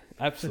 Yeah,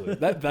 absolutely.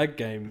 that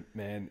game,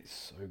 man, is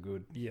so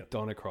good. Yeah.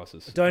 Dino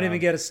Crisis. Don't even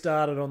get us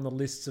started on the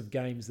lists of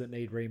games that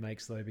need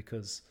remakes, though,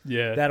 because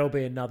Yeah. that'll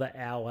be another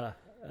hour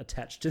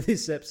attached to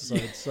this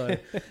episode. So,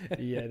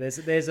 yeah,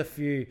 there's a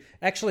few.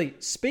 Actually,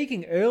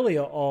 speaking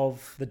earlier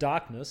of The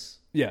Darkness,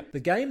 Yeah. the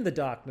game The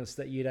Darkness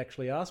that you'd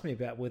actually asked me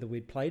about whether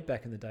we'd played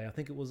back in the day, I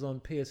think it was on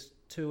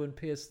PS2 and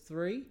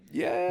PS3.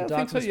 Yeah, The I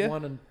think so, Darkness yeah.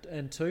 1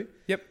 and 2.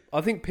 Yep.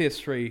 I think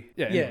PS3.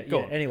 Yeah, Yeah, go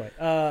yeah. on. Anyway,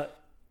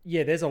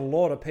 there's a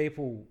lot of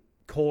people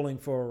calling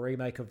for a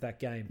remake of that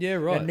game. Yeah,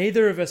 right. And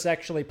neither of us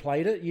actually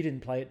played it. You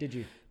didn't play it, did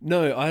you?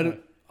 No,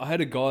 I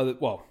had a guy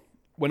that, well,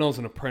 when I was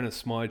an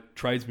apprentice, my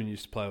tradesman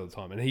used to play all the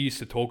time, and he used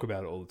to talk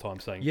about it all the time,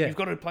 saying, Yeah. "You've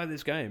got to play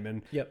this game."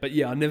 And Yep. but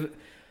yeah, I never.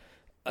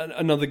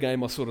 Another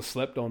game I sort of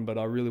slept on, but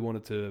I really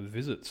wanted to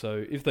visit.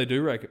 So if they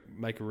do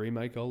make a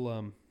remake,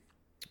 I'll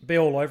Be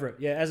all over it.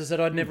 Yeah, as I said,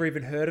 I'd never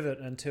even heard of it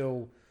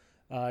until,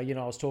 I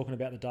was talking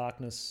about The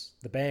Darkness,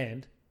 the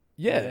band.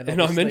 yeah, and I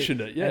obviously-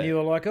 mentioned it. Yeah, And you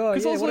were like, oh,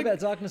 'Cause I yeah, was what like- about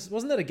Darkness?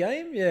 Wasn't that a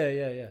game?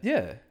 Yeah.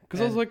 yeah, because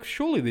I was And- like,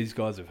 surely these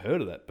guys have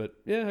heard of that, but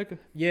yeah, okay.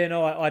 Yeah,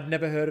 no, I'd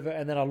never heard of it.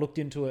 And then I looked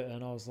into it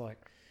and I was like,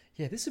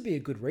 yeah, this would be a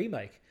good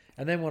remake.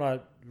 And then when I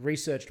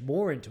researched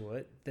more into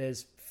it,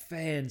 there's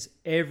fans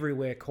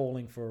everywhere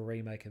calling for a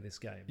remake of this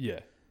game. yeah.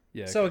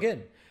 So okay.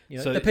 again,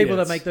 So, the people yeah,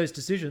 that it's- make those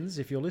decisions,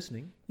 if you're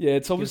listening. yeah,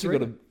 it's obviously Give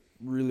got us a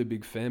really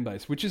big fan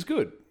base, which is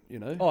good, you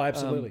know. Oh,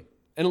 absolutely.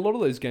 And a lot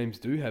of those games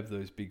do have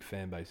those big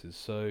fan bases,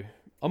 so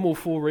I'm all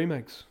for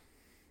remakes.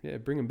 Yeah,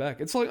 bring them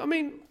back. It's like, I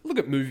mean, look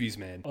at movies,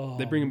 man. Oh,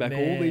 They're bringing back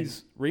man.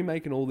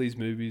 remaking all these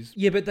movies.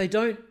 Yeah, but they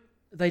don't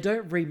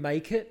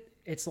remake it.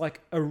 It's like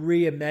a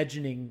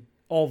reimagining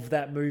of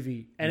that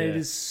movie, and it Yeah.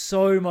 is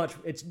so much.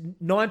 It's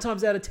 9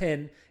 times out of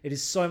 10, it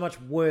is so much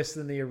worse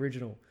than the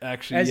original.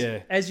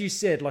 Actually, As you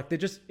said, like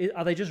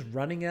are they just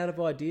running out of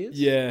ideas?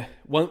 yeah.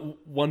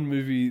 One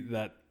movie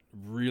that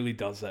really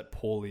does that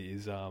poorly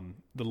is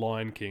The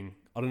Lion King.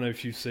 I don't know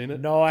if you've seen it.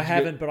 No, I Did you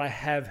haven't, but I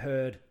have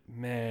heard.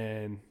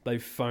 Man, they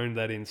phoned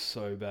that in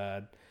so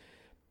bad.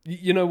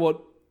 You know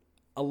what?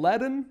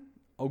 Aladdin.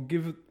 I'll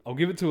give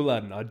it to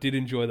Aladdin. I did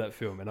enjoy that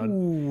film, and I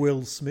Ooh,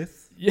 Will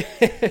Smith. yeah.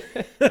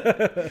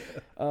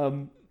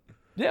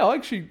 Yeah, I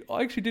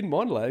actually didn't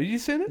mind Aladdin. Have you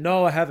seen it?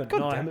 No, I haven't. God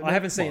No, damn it, I man.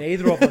 haven't seen Come on.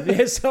 either of them.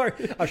 Yeah, sorry.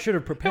 I should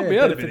have prepared me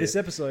out a better for bit this here.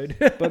 episode.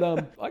 But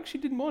I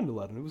actually didn't mind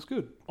Aladdin. It was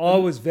good. I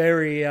was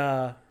very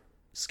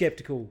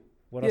skeptical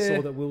when I Yeah.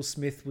 saw that Will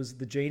Smith was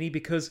the genie,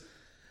 because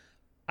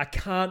I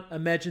can't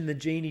imagine the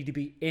genie to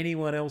be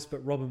anyone else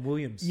but Robin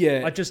Williams.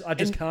 Yeah. I just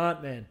And-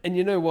 can't, man. And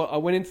you know what? I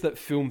went into that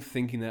film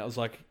thinking that. I was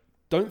like,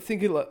 don't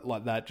think it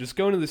like that. Just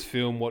go into this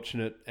film, watching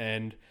it,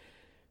 and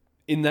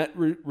in that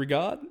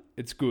regard,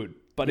 it's good.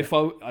 But Yeah. if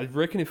I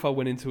reckon if I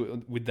went into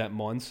it with that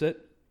mindset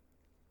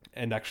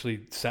and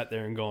actually sat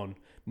there and gone,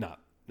 nah,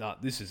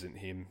 this isn't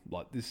him.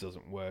 Like, this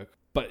doesn't work.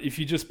 But if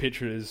you just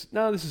picture it as,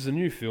 no, this is a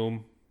new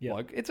film. Yeah.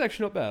 Like, it's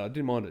actually not bad. I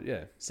didn't mind it.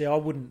 Yeah. See, I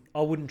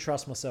wouldn't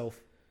trust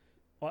myself.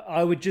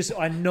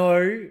 I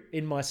know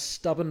in my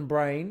stubborn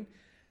brain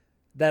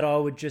that I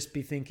would just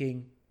be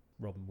thinking,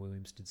 Robin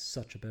Williams did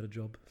such a better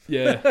job.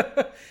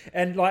 Yeah.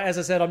 And like, as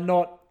I said, I'm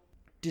not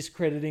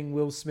discrediting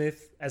Will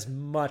Smith as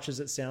much as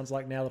it sounds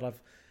like now that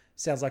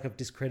sounds like I've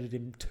discredited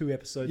him 2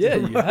 episodes. Yeah,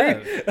 in a you row.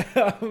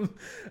 have.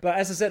 But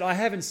as I said, I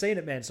haven't seen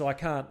it, man, so I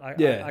can't.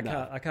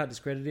 I can't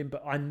discredit him.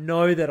 But I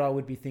know that I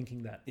would be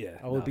thinking that. Yeah,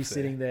 I would nah, be fair.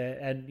 sitting there,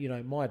 and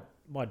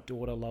my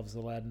daughter loves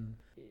Aladdin.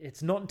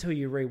 It's not until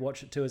you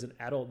rewatch it too as an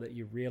adult that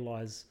you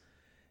realize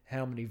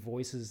how many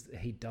voices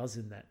he does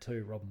in that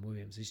too. Robin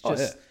Williams. He's Oh,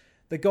 just yeah.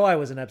 the guy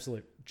was an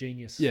absolute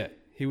genius. Yeah.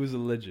 He was a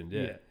legend.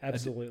 Yeah. Yeah,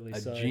 absolutely. A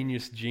So-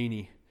 genius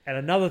genie. And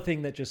another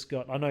thing that just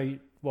got, I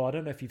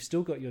don't know if you've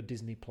still got your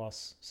Disney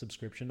Plus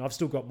subscription. I've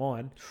still got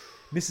mine.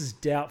 Mrs.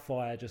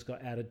 Doubtfire just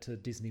got added to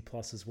Disney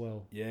Plus as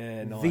well.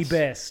 Yeah, nice. The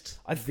best.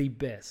 I The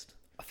best.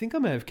 I think I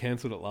may have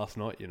cancelled it last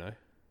night, you know.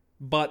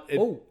 But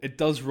Oh. it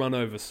does run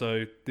over,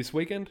 so this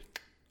weekend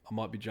I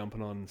might be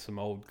jumping on some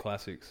old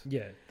classics.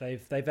 Yeah,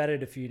 they've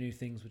added a few new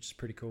things, which is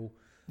pretty cool.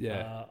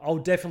 Yeah. I'll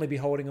definitely be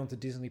holding on to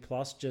Disney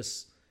Plus,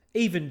 just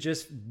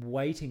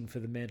waiting for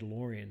The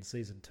Mandalorian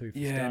season 2 for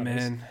Yeah, starters.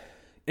 man.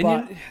 And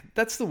But-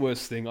 that's the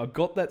worst thing. I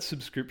got that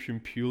subscription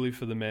purely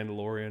for The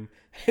Mandalorian,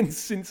 and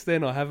since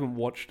then I haven't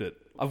watched it.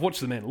 I've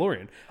watched The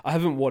Mandalorian. I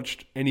haven't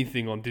watched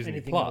anything on Disney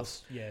Anything Plus.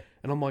 else? Yeah.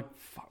 And I'm like,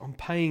 fuck, I'm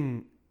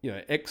paying,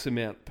 X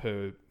amount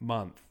per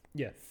month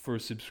Yeah. for a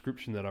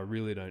subscription that I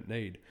really don't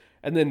need.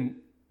 And then,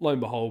 lo and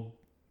behold,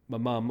 my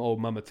mum, old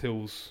Mama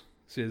Tills,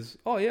 says,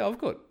 oh yeah, I've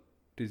got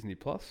Disney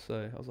Plus.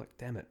 So I was like,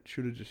 damn it,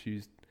 should have just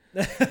used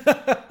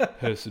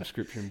her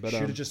subscription. But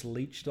Should have just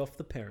leached off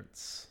the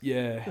parents.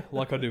 yeah,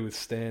 like I do with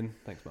Stan.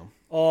 Thanks, Mum.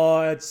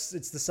 Oh, it's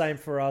the same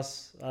for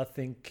us. I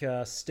think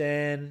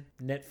Stan,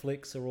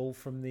 Netflix are all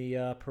from the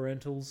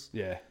parentals.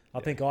 Yeah. I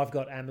think I've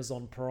got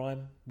Amazon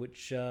Prime,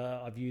 which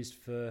I've used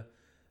for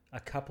a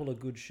couple of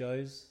good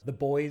shows. The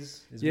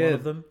Boys is one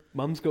of them.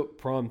 Mum's got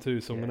Prime too,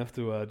 so I'm going to have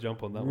to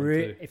jump on that one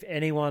too. If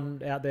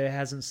anyone out there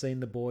hasn't seen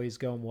The Boys,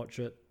 go and watch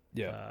it.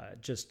 Yeah.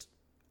 Just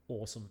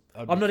awesome.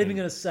 I'd I'm be not even keen.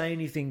 going to say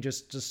anything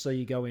just so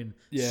you go in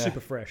super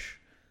fresh.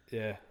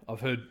 Yeah, I've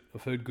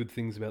heard good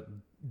things about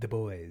The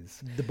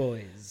Boys. The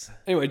Boys.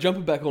 Anyway,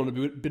 jumping back on a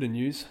bit of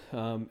news,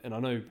 and I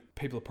know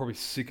people are probably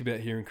sick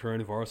about hearing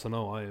coronavirus. I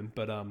know I am,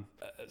 but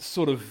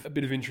sort of a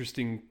bit of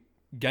interesting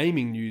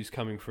gaming news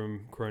coming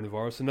from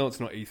coronavirus. I know it's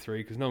not E3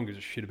 because no one gives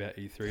a shit about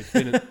E3.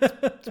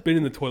 It's been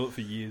in the toilet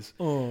for years.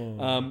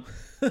 Oh.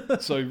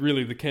 So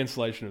really, the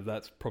cancellation of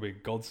that's probably a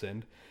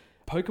godsend.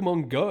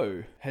 Pokemon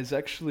Go has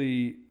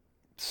actually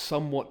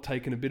somewhat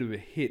taken a bit of a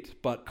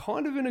hit, but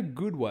kind of in a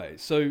good way.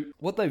 So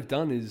what they've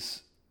done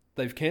is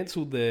they've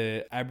cancelled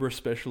their Abra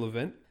special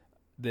event.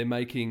 They're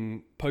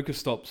making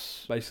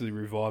Pokestops basically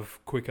revive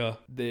quicker.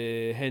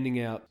 They're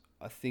handing out,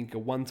 I think, a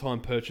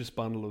one-time purchase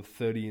bundle of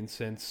 30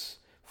 cents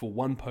for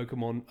one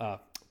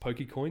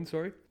Pokecoin,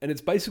 sorry. And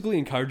it's basically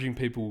encouraging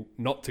people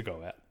not to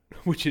go out,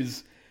 which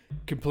is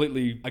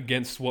completely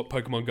against what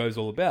Pokemon Go is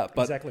all about.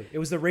 But Exactly. It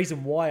was the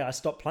reason why I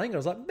stopped playing it. I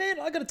was like, man,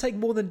 I got to take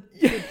more than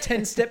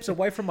 10 steps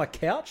away from my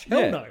couch?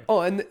 Hell no.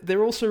 Oh, and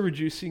they're also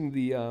reducing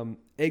the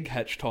egg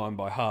hatch time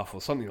by half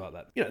or something like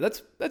that. You know,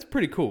 that's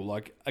pretty cool.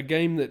 Like a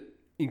game that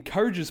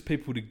encourages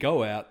people to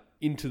go out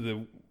into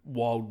the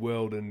wild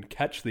world and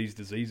catch these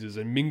diseases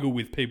and mingle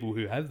with people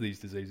who have these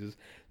diseases.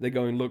 They're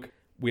going, look,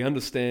 we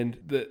understand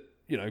that,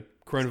 you know,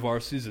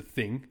 coronavirus is a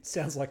thing.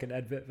 Sounds like an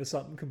advert for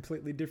something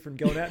completely different,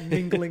 going out and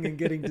mingling and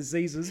getting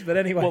diseases. But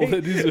anyway. Well,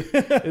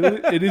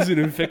 it is an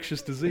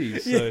infectious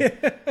disease. So,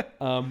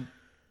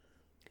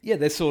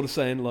 they're sort of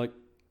saying, like,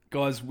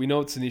 guys, we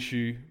know it's an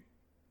issue,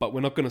 but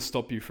we're not going to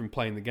stop you from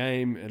playing the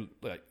game and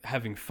like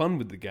having fun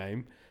with the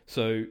game.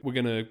 So we're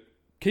going to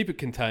keep it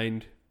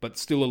contained, but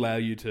still allow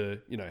you to,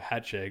 you know,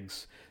 hatch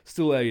eggs,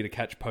 still allow you to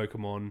catch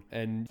Pokemon.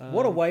 And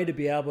What a way to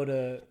be able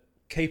to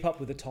keep up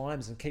with the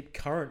times and keep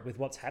current with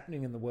what's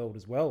happening in the world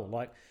as well.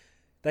 Like,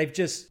 they've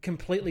just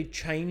completely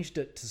changed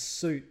it to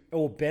suit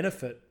or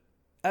benefit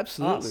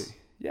absolutely. us.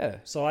 Yeah.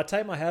 So I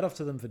take my hat off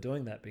to them for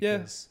doing that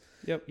because,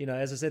 Yep. you know,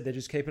 as I said, they're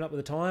just keeping up with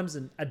the times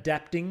and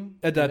adapting.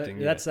 Adapting,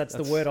 You know, that's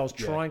the word I was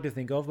yeah. trying to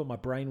think of, but my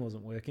brain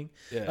wasn't working.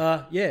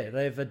 Yeah.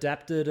 They've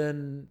adapted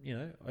and, you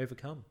know,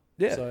 overcome.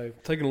 Yeah. So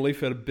Taking a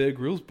leaf out of Bear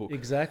Grylls' book.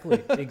 exactly.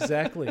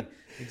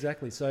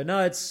 So no,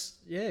 it's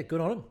good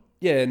on them.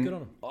 Yeah, and Good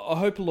on 'em. I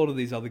hope a lot of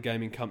these other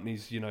gaming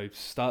companies, you know,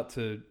 start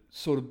to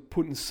sort of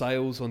put in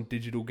sales on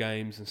digital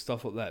games and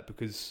stuff like that,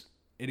 because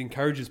it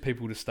encourages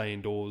people to stay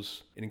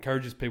indoors. It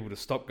encourages people to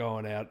stop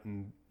going out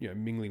and, you know,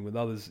 mingling with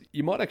others.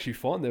 You might actually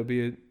find there'll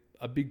be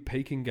a big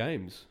peak in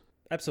games.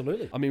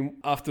 Absolutely. I mean,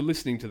 after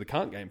listening to the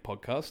Can't Game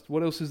podcast,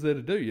 what else is there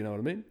to do? You know what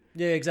I mean?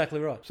 Yeah, exactly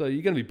right. So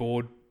you're going to be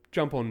bored.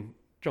 Jump on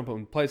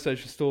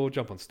PlayStation Store,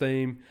 jump on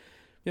Steam,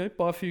 you know,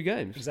 buy a few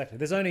games. Exactly.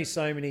 There's only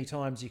so many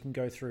times you can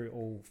go through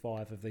all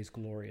 5 of these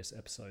glorious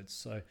episodes.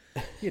 So,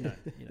 you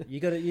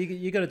got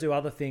to do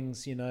other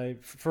things, you know,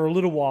 for a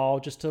little while,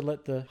 just to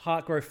let the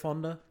heart grow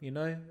fonder, you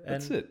know. And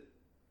That's it.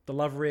 the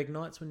love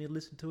reignites when you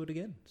listen to it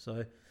again.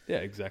 So, Yeah,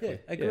 exactly. yeah,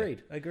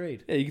 agreed.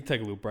 Yeah, you can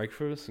take a little break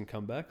for us and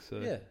come back. So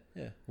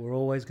Yeah. We're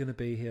always going to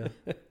be here.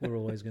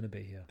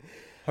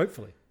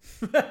 Hopefully.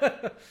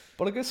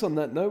 But I guess on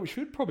that note, we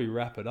should probably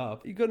wrap it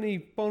up. You got any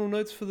final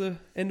notes for the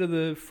end of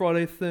the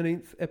Friday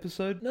 13th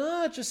episode?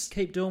 No, just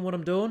keep doing what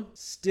I'm doing.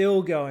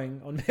 Still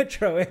going on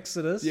Metro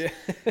Exodus. Yeah.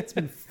 It's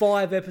been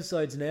 5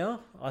 episodes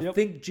now. I Yep.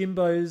 think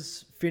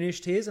Jimbo's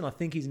finished his, and I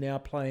think he's now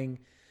playing.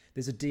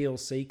 There's a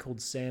DLC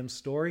called Sam's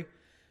Story.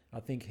 I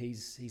think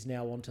he's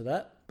now onto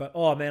that. But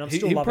oh man, I'm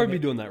still He'll loving probably it.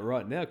 be doing that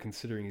right now,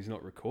 considering he's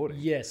not recording.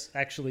 Yes,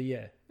 actually,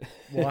 yeah.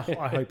 Well,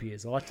 I hope he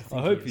is. I like to think.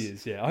 I hope he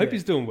is. Yeah, I hope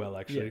he's doing well.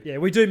 Actually, Yeah,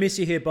 we do miss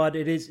you here, bud.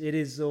 It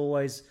is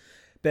always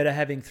better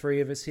having 3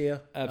 of us here.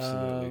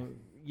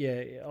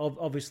 Absolutely.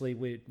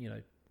 Obviously,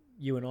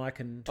 you and I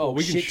can talk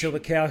we can shit till the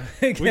cows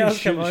we can come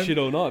shoot home. shit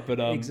all night,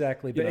 but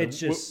Exactly, but it's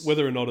just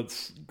whether or not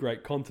it's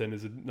great content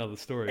is another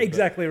story. but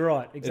exactly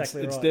right. It's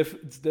right. it's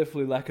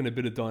definitely lacking a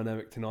bit of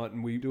dynamic tonight,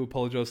 and we do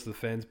apologise to the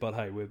fans. But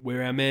hey,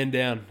 we're our man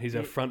down. He's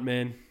our front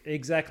man.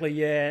 Exactly,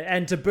 yeah.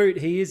 And to boot,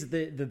 he is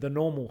the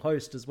normal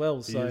host as well.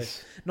 He So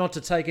is. not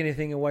to take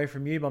anything away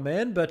from you, my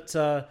man, but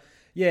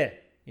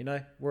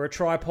we're a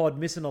tripod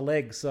missing a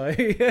leg. So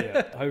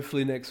Yeah.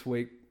 Hopefully next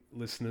week,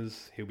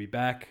 listeners, he'll be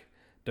back.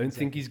 Don't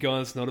think he's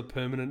gone. It's not a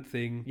permanent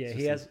thing. yeah,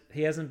 It's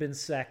he hasn't been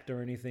sacked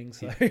or anything.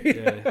 So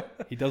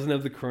he doesn't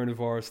have the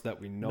coronavirus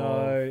that we know.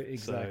 no, of.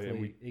 exactly, So,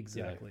 and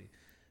exactly.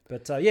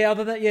 But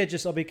other than that,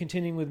 just I'll be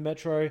continuing with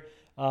Metro.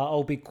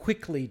 I'll be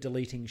quickly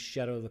deleting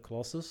Shadow of the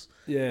Colossus.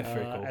 Yeah,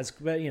 very cool. As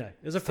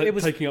it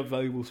was Taking up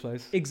valuable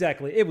space.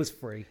 exactly, it was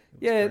free.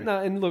 Yeah, no,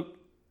 and look,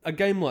 a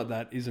game like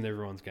that isn't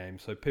everyone's game.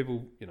 So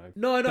people,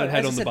 No, don't hate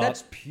as I on the said, bar.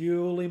 that's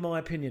purely my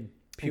opinion.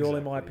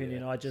 My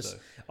opinion. yeah.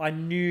 I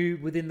knew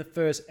within the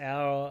first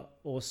hour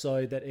or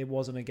so that it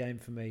wasn't a game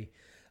for me.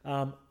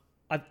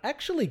 I've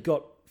actually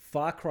got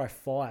Far Cry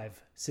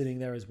 5 sitting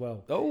there as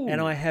well. Oh.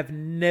 And I have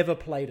never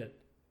played it.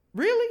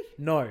 Really?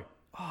 No.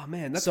 Oh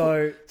man, that's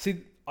So-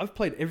 see, I've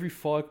played every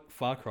Far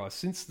Cry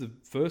since the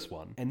first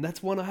one, and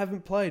that's one I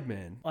haven't played,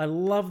 man. I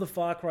love the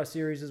Far Cry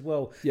series as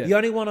well. Yeah. The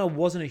only one I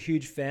wasn't a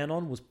huge fan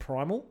on was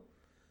Primal.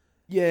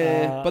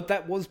 Yeah, but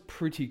that was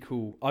pretty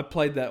cool. I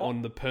played that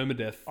on the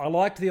permadeath. I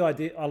liked the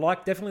idea.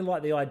 Definitely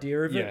liked the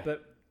idea of Yeah. it,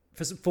 but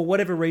for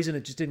whatever reason,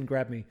 it just didn't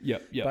grab me.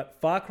 Yep. But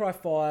Far Cry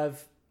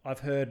 5, I've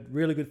heard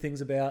really good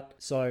things about.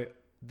 So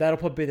that'll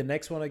probably be the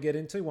next one I get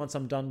into once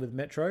I'm done with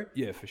Metro,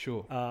 Yeah, for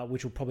sure.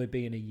 which will probably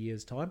be in a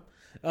year's time.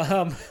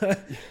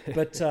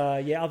 But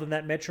other than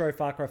that, Metro,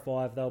 Far Cry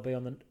 5, they'll be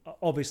on the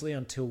obviously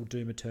until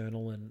Doom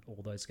Eternal and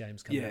all those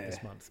games come out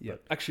this month. Yeah.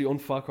 But Actually, on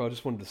Far Cry, I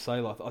just wanted to say,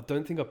 I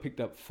don't think I picked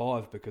up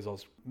 5 because I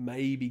was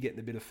maybe getting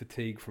a bit of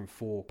fatigue from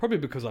 4. Probably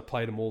because I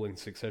played them all in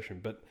succession.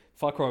 But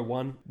Far Cry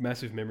 1,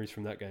 massive memories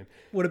from that game.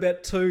 what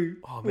about 2?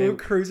 Oh, We were man.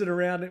 cruising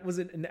around. Was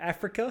it in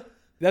Africa?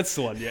 That's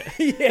the one,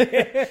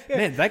 yeah.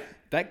 Man,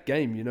 that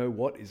game, you know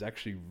what, is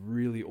actually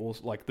really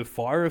awesome. Like, the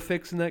fire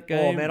effects in that game.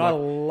 Oh man, I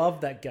love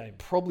that game.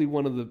 Probably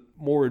one of the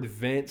more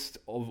advanced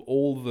of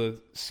all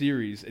the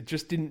series. It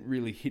just didn't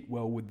really hit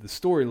well with the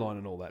storyline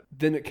and all that.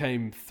 Then it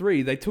came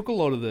 3. They took a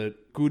lot of the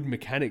good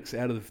mechanics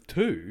out of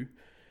 2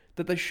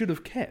 that they should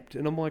have kept.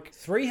 And I'm like...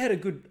 3 had a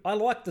good... I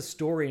liked the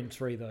story in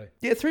 3, though.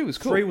 Yeah, 3 was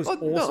cool. 3 was No,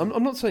 awesome.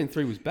 I'm not saying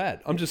 3 was bad.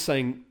 I'm just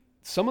saying...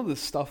 Some of the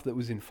stuff that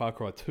was in Far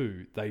Cry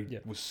 2,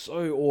 was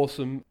so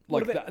awesome.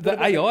 Like What about- the what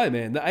about AI,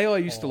 man. The AI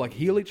used to like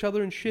heal each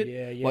other and shit.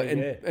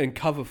 And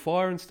cover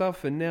fire and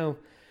stuff. And now, what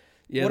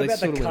they about the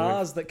sort of went away.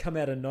 cars that come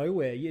out of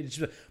nowhere? You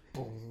just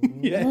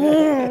Yeah.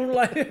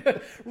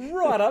 like,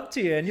 right up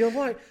to you, and you're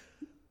like,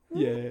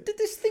 Yeah. did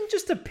this thing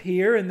just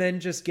appear and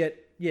then just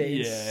get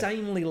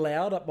insanely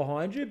loud up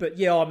behind you? But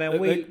yeah, oh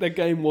man, That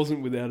game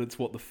wasn't without its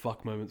what the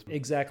fuck moments.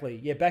 exactly.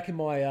 Yeah, back in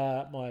my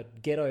my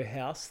ghetto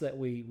house that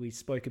we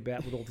spoke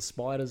about with all the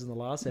spiders in the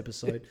last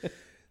episode,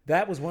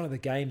 that was one of the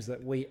games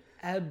that we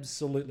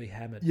absolutely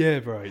hammered. Yeah,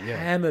 bro. Yeah.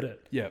 Hammered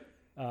it. Yeah.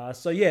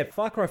 So yeah,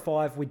 Far Cry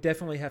 5, we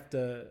definitely have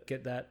to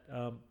get that.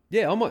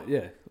 Yeah, I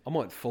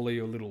might follow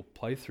your little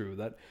playthrough of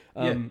that.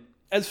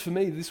 As for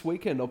me, this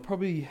weekend, I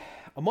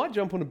might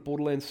jump on a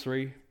Borderlands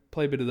 3,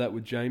 play a bit of that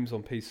with James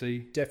on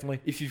PC. Definitely.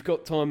 If you've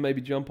got time, maybe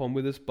jump on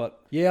with us. But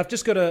Yeah, I've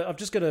just got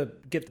to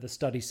get the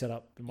study set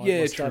up.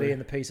 My study true.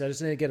 and the PC. I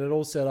just need to get it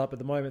all set up. At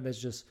the moment,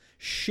 there's just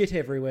shit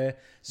everywhere.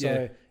 So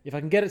Yeah. if I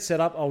can get it set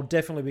up, I'll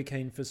definitely be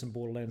keen for some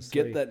Borderlands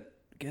 3.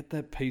 get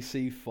that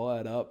PC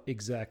fired up.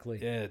 Exactly.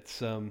 Yeah,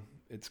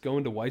 it's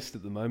going to waste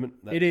at the moment.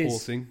 That It poor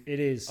is. thing. It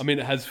is. I mean,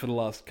 it has for the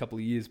last couple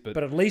of years, but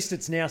But at least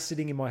it's now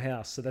sitting in my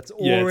house, so that's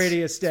Yeah,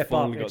 already a it's step up.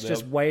 finally got It's there.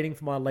 just waiting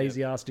for my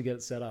lazy ass to get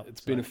it set up.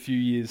 it's been a few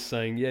years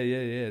saying,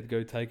 yeah,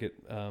 go take it.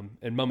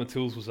 And Mama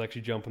Tills was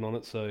actually jumping on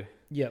it, so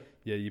Yep.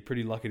 yeah, you're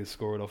pretty lucky to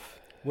score it off.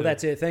 Well,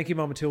 that's it. Thank you,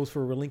 Mama Tills,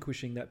 for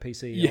relinquishing that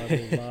PC. Yeah. I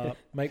will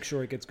make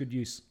sure it gets good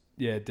use.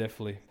 Yeah,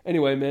 definitely.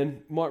 Anyway,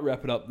 man, might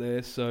wrap it up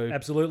there. So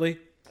Absolutely.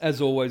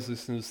 as always,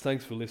 listeners,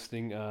 thanks for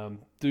listening.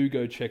 Do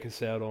go check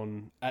us out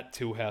on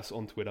 @Tillhouse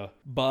on Twitter.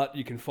 Bart,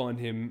 you can find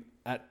him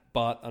at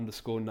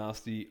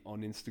Bart_nasty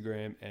on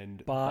Instagram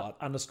and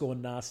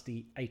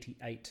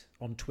Bart_nasty88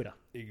 on Twitter.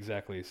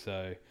 Exactly.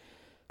 So,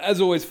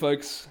 as always,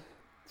 folks,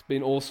 it's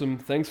been awesome.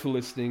 Thanks for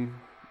listening.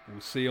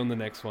 We'll see you on the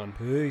next one.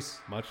 Peace.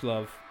 Much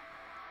love.